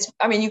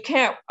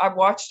 I've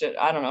watched it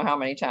I don't know how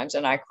many times,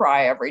 and I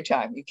cry every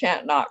time. You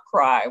can't not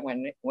cry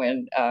when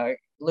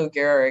Lou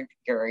Gehrig,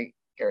 Gary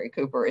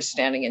Cooper, is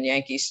standing in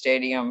Yankee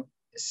Stadium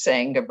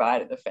saying goodbye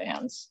to the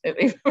fans. It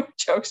even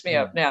chokes me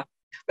up now.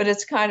 But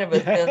it's kind of a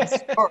thin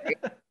story.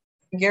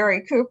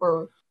 Gary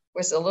Cooper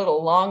was a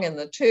little long in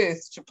the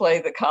tooth to play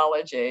the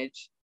college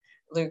age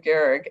Lou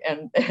Gehrig,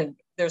 and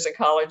there's a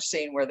college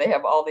scene where they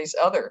have all these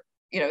other,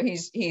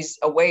 he's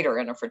a waiter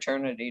in a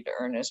fraternity to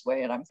earn his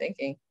way, and I'm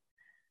thinking,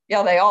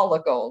 yeah, they all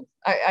look old.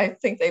 I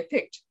think they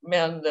picked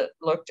men that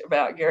looked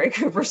about Gary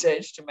Cooper's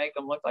age to make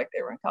them look like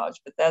they were in college,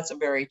 but that's a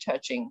very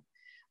touching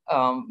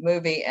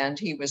movie, and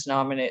he was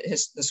nominated.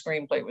 The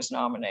screenplay was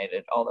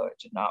nominated, although it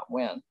did not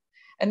win.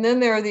 And then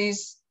there are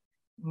these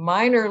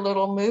minor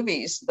little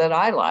movies that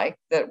I like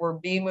that were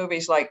B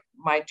movies, like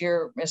My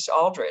Dear Miss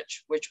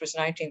Aldrich, which was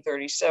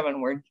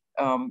 1937, where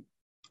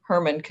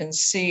Herman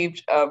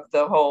conceived of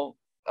the whole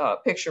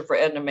picture for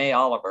Edna May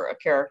Oliver,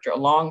 a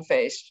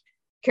long-faced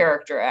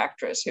character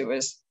actress who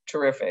was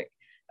terrific,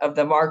 of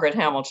the Margaret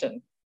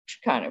Hamilton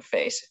kind of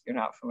face, if you're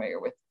not familiar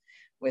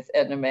with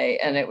Edna May.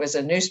 And it was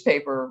a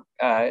newspaper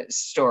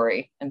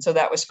story. And so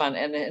that was fun.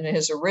 And in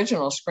his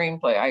original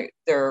screenplay,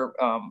 there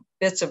are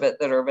bits of it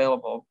that are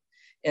available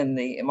in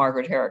the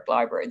Margaret Herrick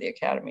Library, the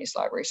Academy's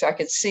library. So I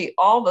could see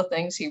all the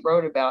things he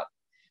wrote about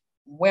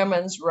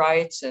women's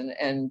rights.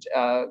 And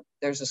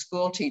there's a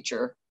school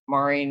teacher,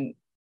 Maureen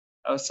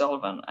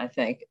O'Sullivan, I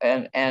think,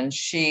 and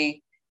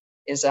she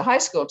is a high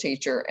school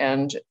teacher,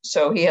 and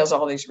so he has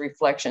all these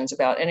reflections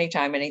about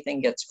anytime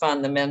anything gets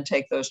fun, the men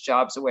take those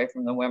jobs away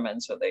from the women,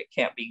 so they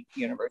can't be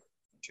university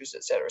teachers,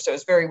 etc. So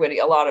it's very witty.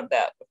 A lot of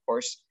that, of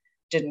course,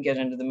 didn't get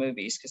into the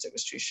movies because it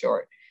was too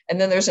short.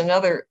 And then there's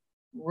another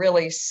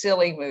really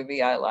silly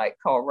movie I like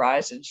called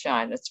Rise and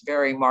Shine. It's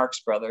very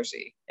Marx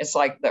Brothers-y. It's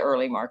like the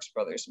early Marx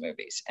Brothers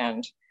movies,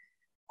 and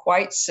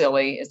quite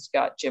silly. It's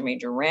got Jimmy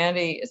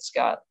Durante. It's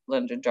got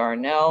Linda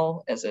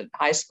Darnell as a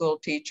high school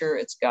teacher.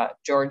 It's got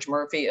George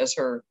Murphy as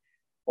her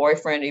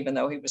boyfriend, even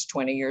though he was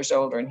 20 years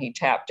older, and he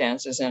tap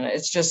dances in it.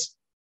 It's just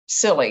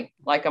silly,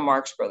 like a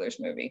Marx Brothers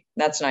movie.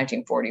 That's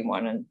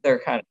 1941, and they're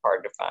kind of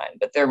hard to find,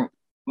 but they're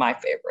my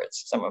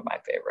favorites, some of my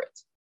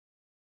favorites.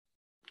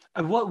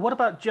 And what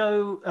about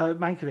Joe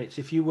Mankiewicz?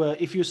 If you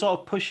were sort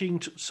of pushing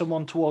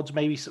someone towards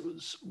maybe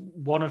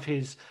one of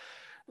his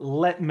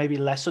maybe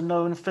lesser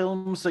known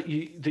films that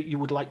you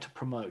would like to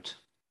promote?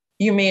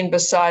 You mean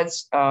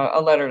besides A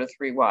Letter to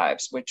Three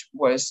Wives, which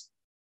was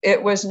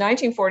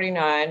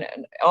 1949,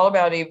 and All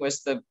About Eve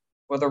was the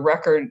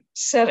record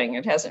setting.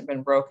 It hasn't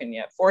been broken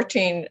yet.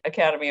 14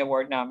 Academy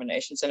Award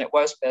nominations, and it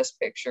was Best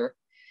Picture.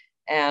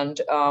 And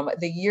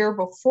the year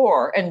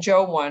before, and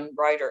Joe won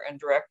writer and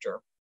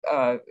director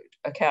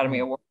Academy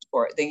Awards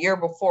for it. The year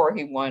before,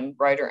 he won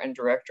writer and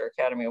director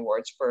Academy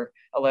Awards for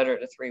A Letter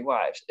to Three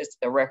Wives. It's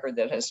a record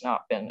that has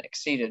not been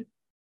exceeded.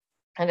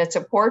 And it's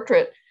a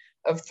portrait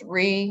of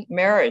three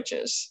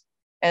marriages.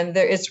 And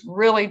it's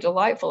really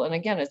delightful. And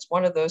again, it's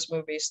one of those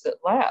movies that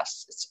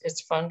lasts.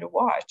 It's fun to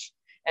watch.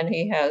 And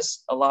he has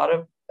a lot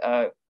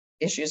of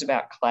issues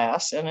about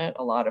class in it,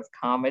 a lot of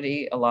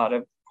comedy, a lot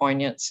of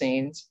poignant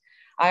scenes.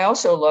 I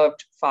also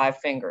loved Five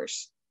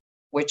Fingers,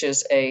 which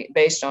is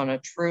based on a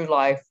true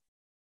life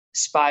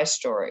spy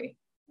story.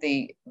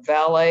 The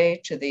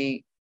valet to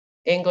the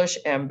English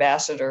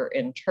ambassador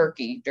in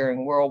Turkey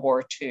during World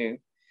War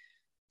II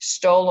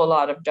stole a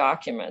lot of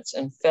documents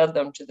and fed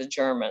them to the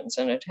Germans.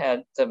 And it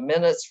had the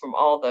minutes from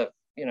all the,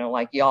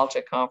 like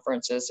Yalta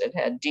conferences. It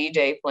had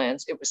D-Day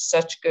plans. It was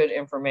such good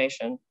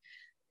information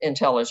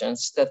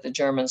intelligence that the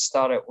Germans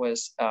thought it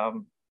was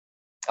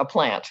a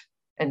plant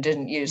and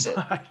didn't use it.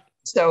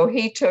 So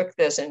he took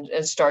this and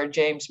starred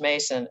James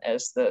Mason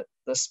as the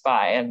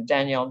spy and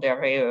Danielle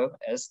Derrieux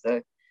as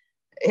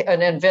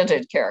an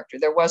invented character.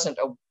 There wasn't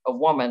a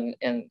woman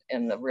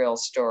in the real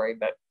story,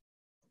 but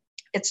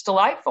it's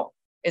delightful.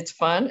 It's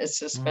fun.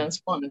 It's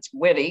suspenseful, and it's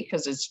witty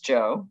because it's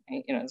Joe.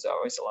 There's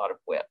always a lot of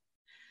wit.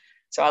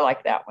 So I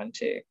like that one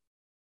too.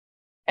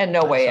 And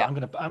No Way Out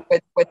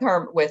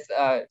with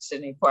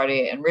Sidney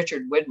Poitier and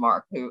Richard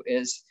Widmark, who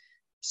is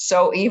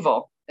so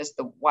evil as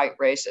the white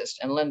racist,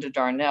 and Linda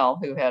Darnell,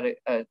 who had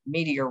a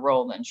meatier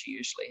role than she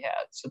usually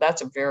had. So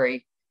that's a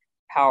very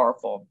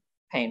powerful,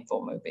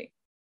 painful movie.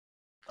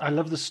 I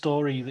love the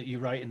story that you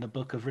write in the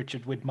book of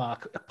Richard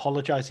Widmark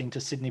apologizing to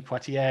Sidney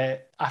Poitier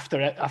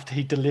after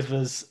he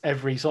delivers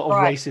every sort of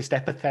racist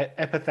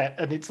epithet,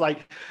 and it's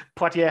like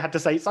Poitier had to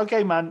say, "It's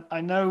okay, man.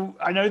 I know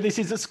this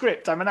is a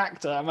script. I'm an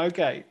actor. I'm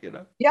okay."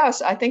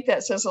 Yes, I think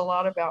that says a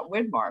lot about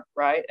Widmark,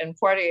 right? And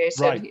Poitier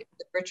said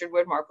Richard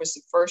Widmark was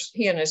the first.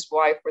 He and his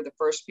wife were the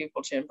first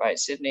people to invite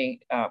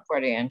Sidney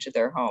Poitier into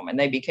their home, and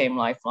they became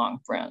lifelong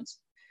friends.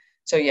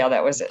 So yeah,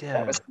 that was it. Yeah.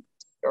 That was the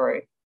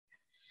story.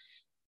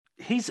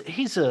 He's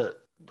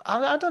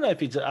I don't know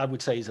if I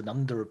would say he's an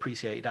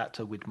underappreciated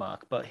actor,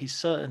 Widmark, but he's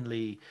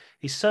certainly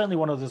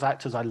one of those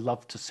actors I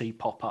love to see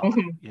pop up.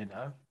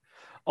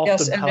 Often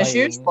yes, and as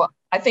usual,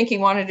 I think he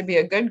wanted to be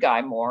a good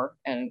guy more,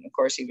 and of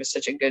course, he was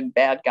such a good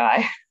bad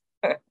guy.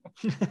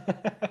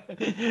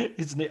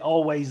 Isn't it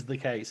always the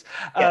case?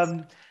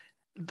 Yes.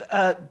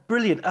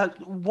 Brilliant.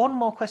 One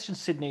more question,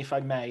 Sydney, if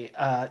I may.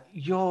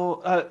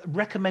 Your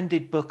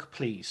recommended book,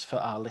 please, for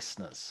our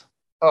listeners.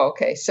 Oh,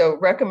 okay. So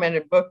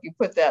recommended book, you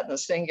put that in the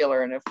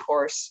singular, and of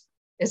course,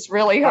 it's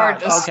really hard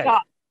to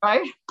stop,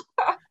 right?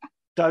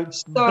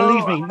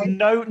 Believe me.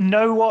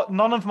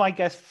 None of my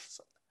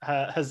guests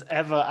has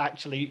ever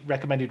actually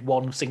recommended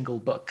one single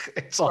book.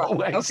 It's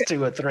always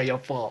 2 or 3 or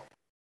 4.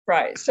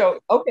 Right. So,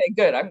 okay,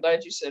 good. I'm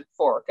glad you said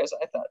 4 because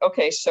I thought,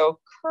 okay, so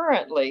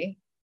currently,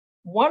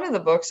 one of the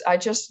books I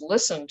just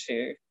listened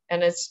to,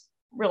 and it's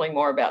really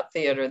more about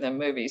theater than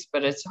movies,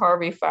 but it's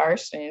Harvey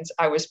Fierstein's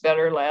I Was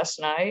Better Last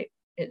Night.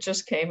 It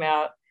just came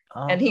out,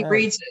 and he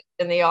reads it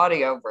in the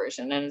audio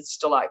version, and it's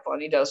delightful.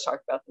 And he does talk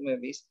about the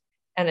movies,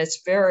 and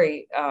it's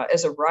very.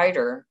 As a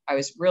writer, I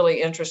was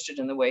really interested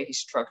in the way he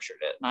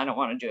structured it, and I don't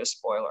want to do a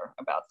spoiler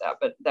about that,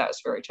 but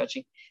that's very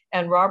touching.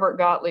 And Robert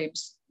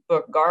Gottlieb's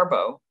book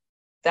Garbo,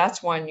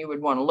 that's one you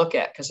would want to look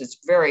at because it's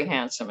very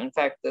handsome. In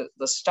fact,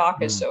 the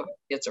stock is so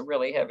it's a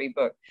really heavy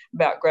book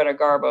about Greta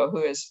Garbo,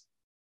 who is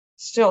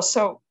still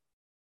so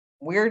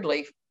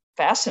weirdly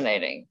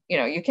fascinating.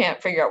 You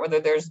can't figure out whether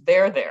there's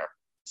there.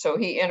 So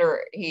he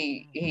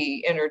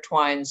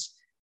intertwines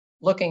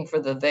looking for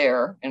the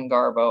there in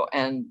Garbo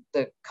and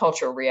the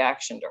cultural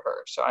reaction to her.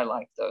 So I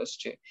like those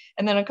two.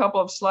 And then a couple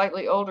of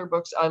slightly older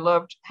books. I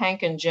loved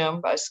Hank and Jim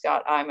by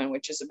Scott Eyman,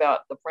 which is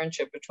about the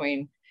friendship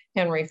between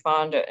Henry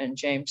Fonda and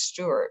James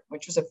Stewart,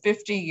 which was a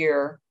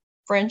 50-year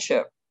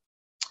friendship.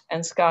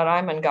 And Scott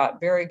Eyman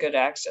got very good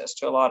access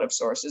to a lot of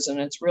sources, and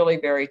it's really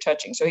very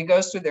touching. So he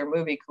goes through their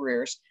movie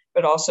careers,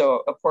 but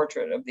also a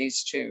portrait of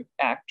these two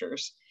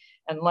actors.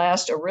 And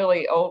last, a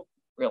really old,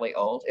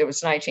 it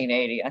was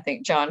 1980, I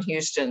think, John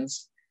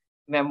Huston's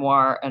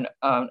memoir, An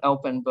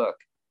Open Book.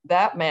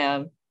 That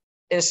man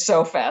is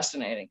so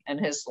fascinating, and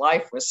his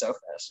life was so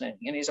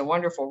fascinating, and he's a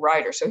wonderful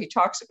writer. So he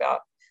talks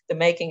about the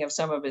making of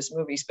some of his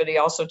movies, but he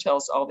also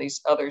tells all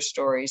these other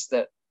stories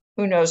that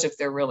who knows if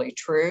they're really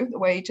true the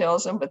way he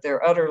tells them, but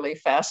they're utterly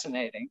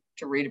fascinating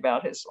to read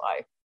about his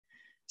life.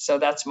 So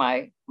that's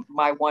my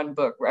one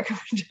book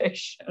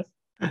recommendation.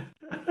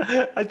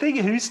 I think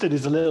Huston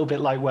is a little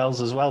bit like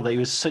Wells as well, that he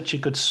was such a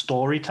good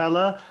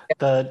storyteller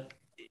that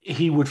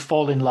he would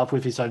fall in love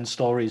with his own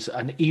stories,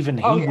 and even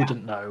he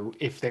wouldn't know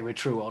if they were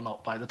true or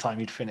not by the time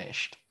he'd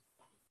finished.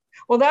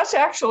 Well, that's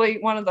actually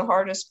one of the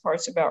hardest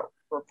parts about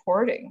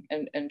reporting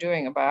and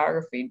doing a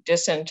biography,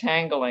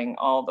 disentangling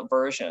all the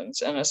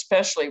versions. And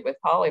especially with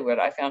Hollywood,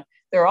 I found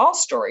they're all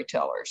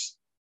storytellers.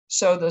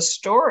 So the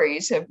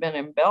stories have been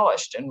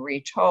embellished and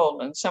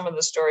retold. And some of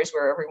the stories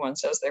where everyone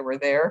says they were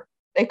there,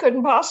 they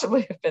couldn't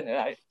possibly have been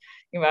there.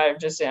 You might have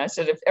just said, I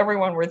said, if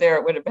everyone were there,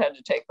 it would have had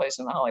to take place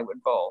in the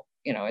Hollywood Bowl.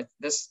 You know,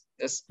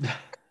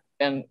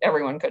 and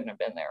everyone couldn't have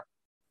been there.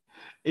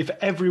 If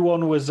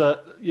everyone was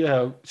at,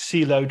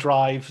 CeeLo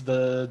Drive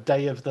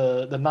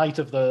the night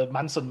of the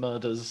Manson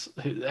murders,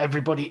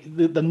 everybody,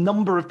 the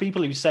number of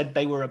people who said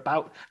they were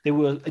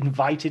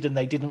invited and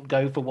they didn't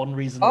go for one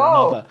reason or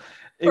another.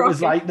 It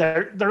was like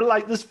they're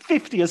like there's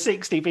 50 or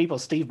 60 people,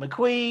 Steve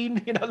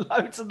McQueen,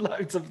 loads and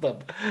loads of them,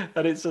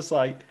 and it's just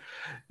like,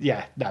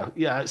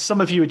 some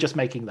of you are just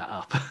making that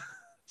up.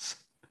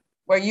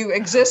 Well, you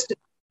existed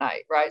that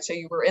night, right? So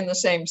you were in the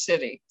same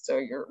city, so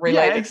you're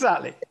related. Yeah,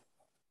 exactly.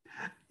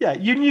 Yeah,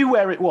 you knew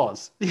where it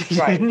was.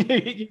 Right.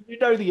 you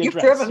know the address. You've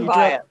driven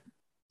by it.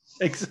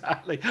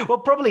 Exactly. Well,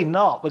 probably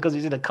not, because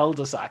he's in a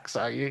cul-de-sac,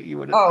 so you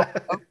would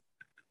have. Oh.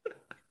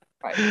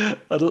 Right.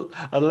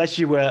 Unless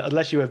you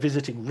were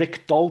visiting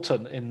Rick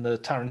Dalton in the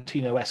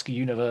Tarantino-esque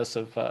universe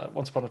of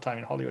Once Upon a Time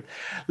in Hollywood.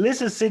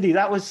 Listen, Sydney,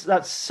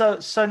 that's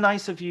so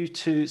nice of you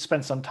to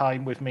spend some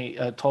time with me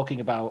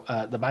talking about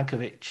the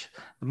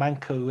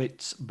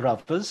Mankiewicz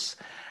brothers.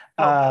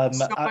 So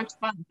much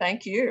fun.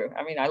 Thank you.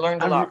 I mean, I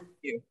learned a lot from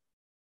you.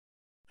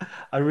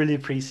 I really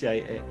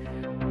appreciate it.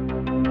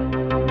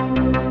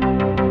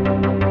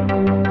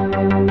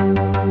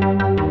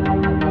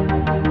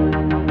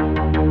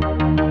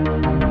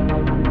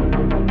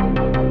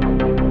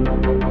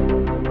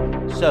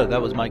 So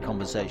that was my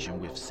conversation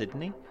with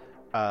Sydney.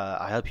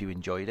 I hope you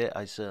enjoyed it.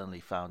 I certainly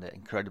found it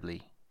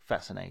incredibly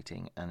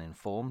fascinating and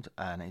informed,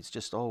 and it's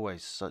just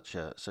always such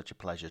a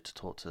pleasure to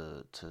talk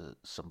to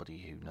somebody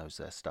who knows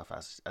their stuff,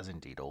 as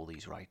indeed all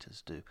these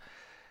writers do,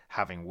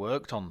 having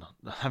worked on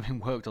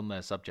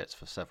their subjects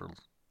for several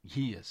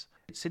years.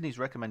 Sydney's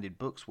recommended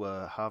books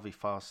were Harvey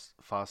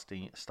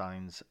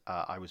Fierstein's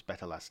I Was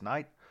Better Last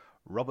Night,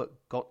 Robert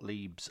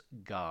Gottlieb's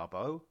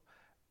Garbo,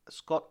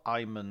 Scott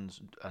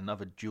Eyman's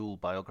another dual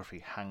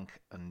biography,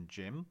 Hank and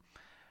Jim,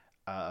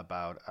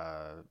 about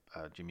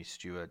Jimmy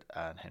Stewart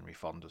and Henry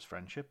Fonda's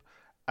friendship,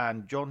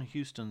 and John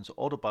Huston's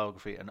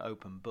autobiography, An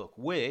Open Book,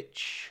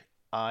 which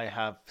I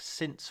have,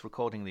 since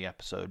recording the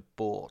episode,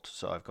 bought,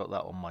 so I've got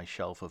that on my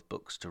shelf of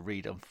books to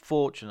read.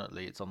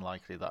 Unfortunately, it's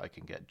unlikely that I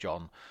can get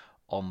John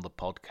on the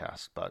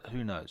podcast, but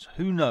who knows?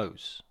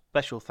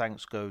 Special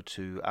thanks go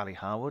to Ali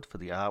Howard for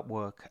the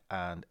artwork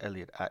and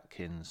Elliot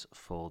Atkins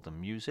for the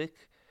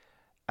music,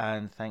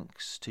 and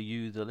thanks to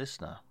you, the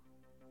listener.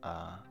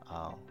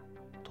 I'll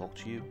talk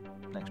to you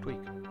next week.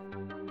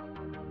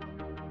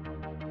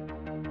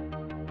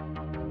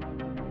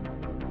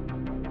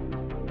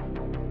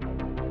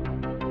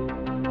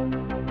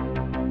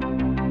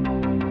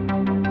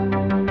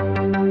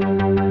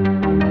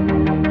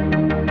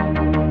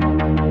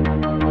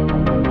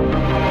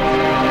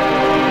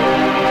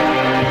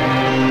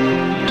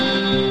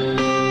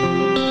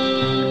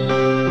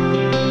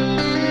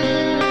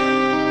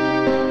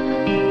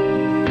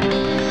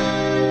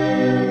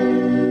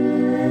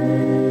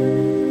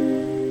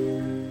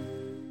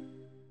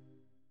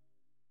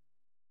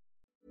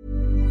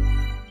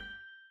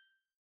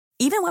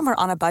 Even when we're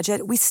on a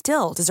budget, we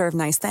still deserve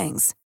nice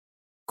things.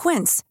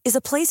 Quince is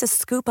a place to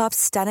scoop up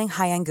stunning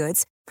high-end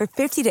goods for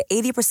 50 to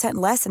 80%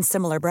 less than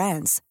similar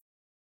brands.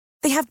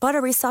 They have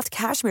buttery soft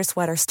cashmere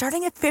sweaters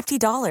starting at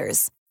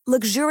 $50,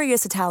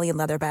 luxurious Italian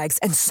leather bags,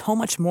 and so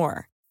much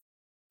more.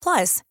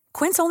 Plus,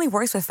 Quince only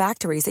works with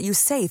factories that use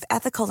safe,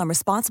 ethical, and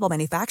responsible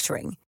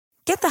manufacturing.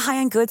 Get the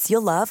high-end goods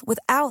you'll love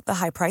without the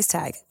high price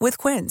tag with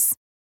Quince.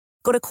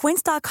 Go to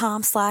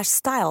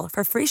quince.com/style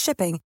for free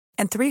shipping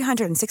and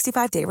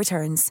 365-day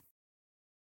returns.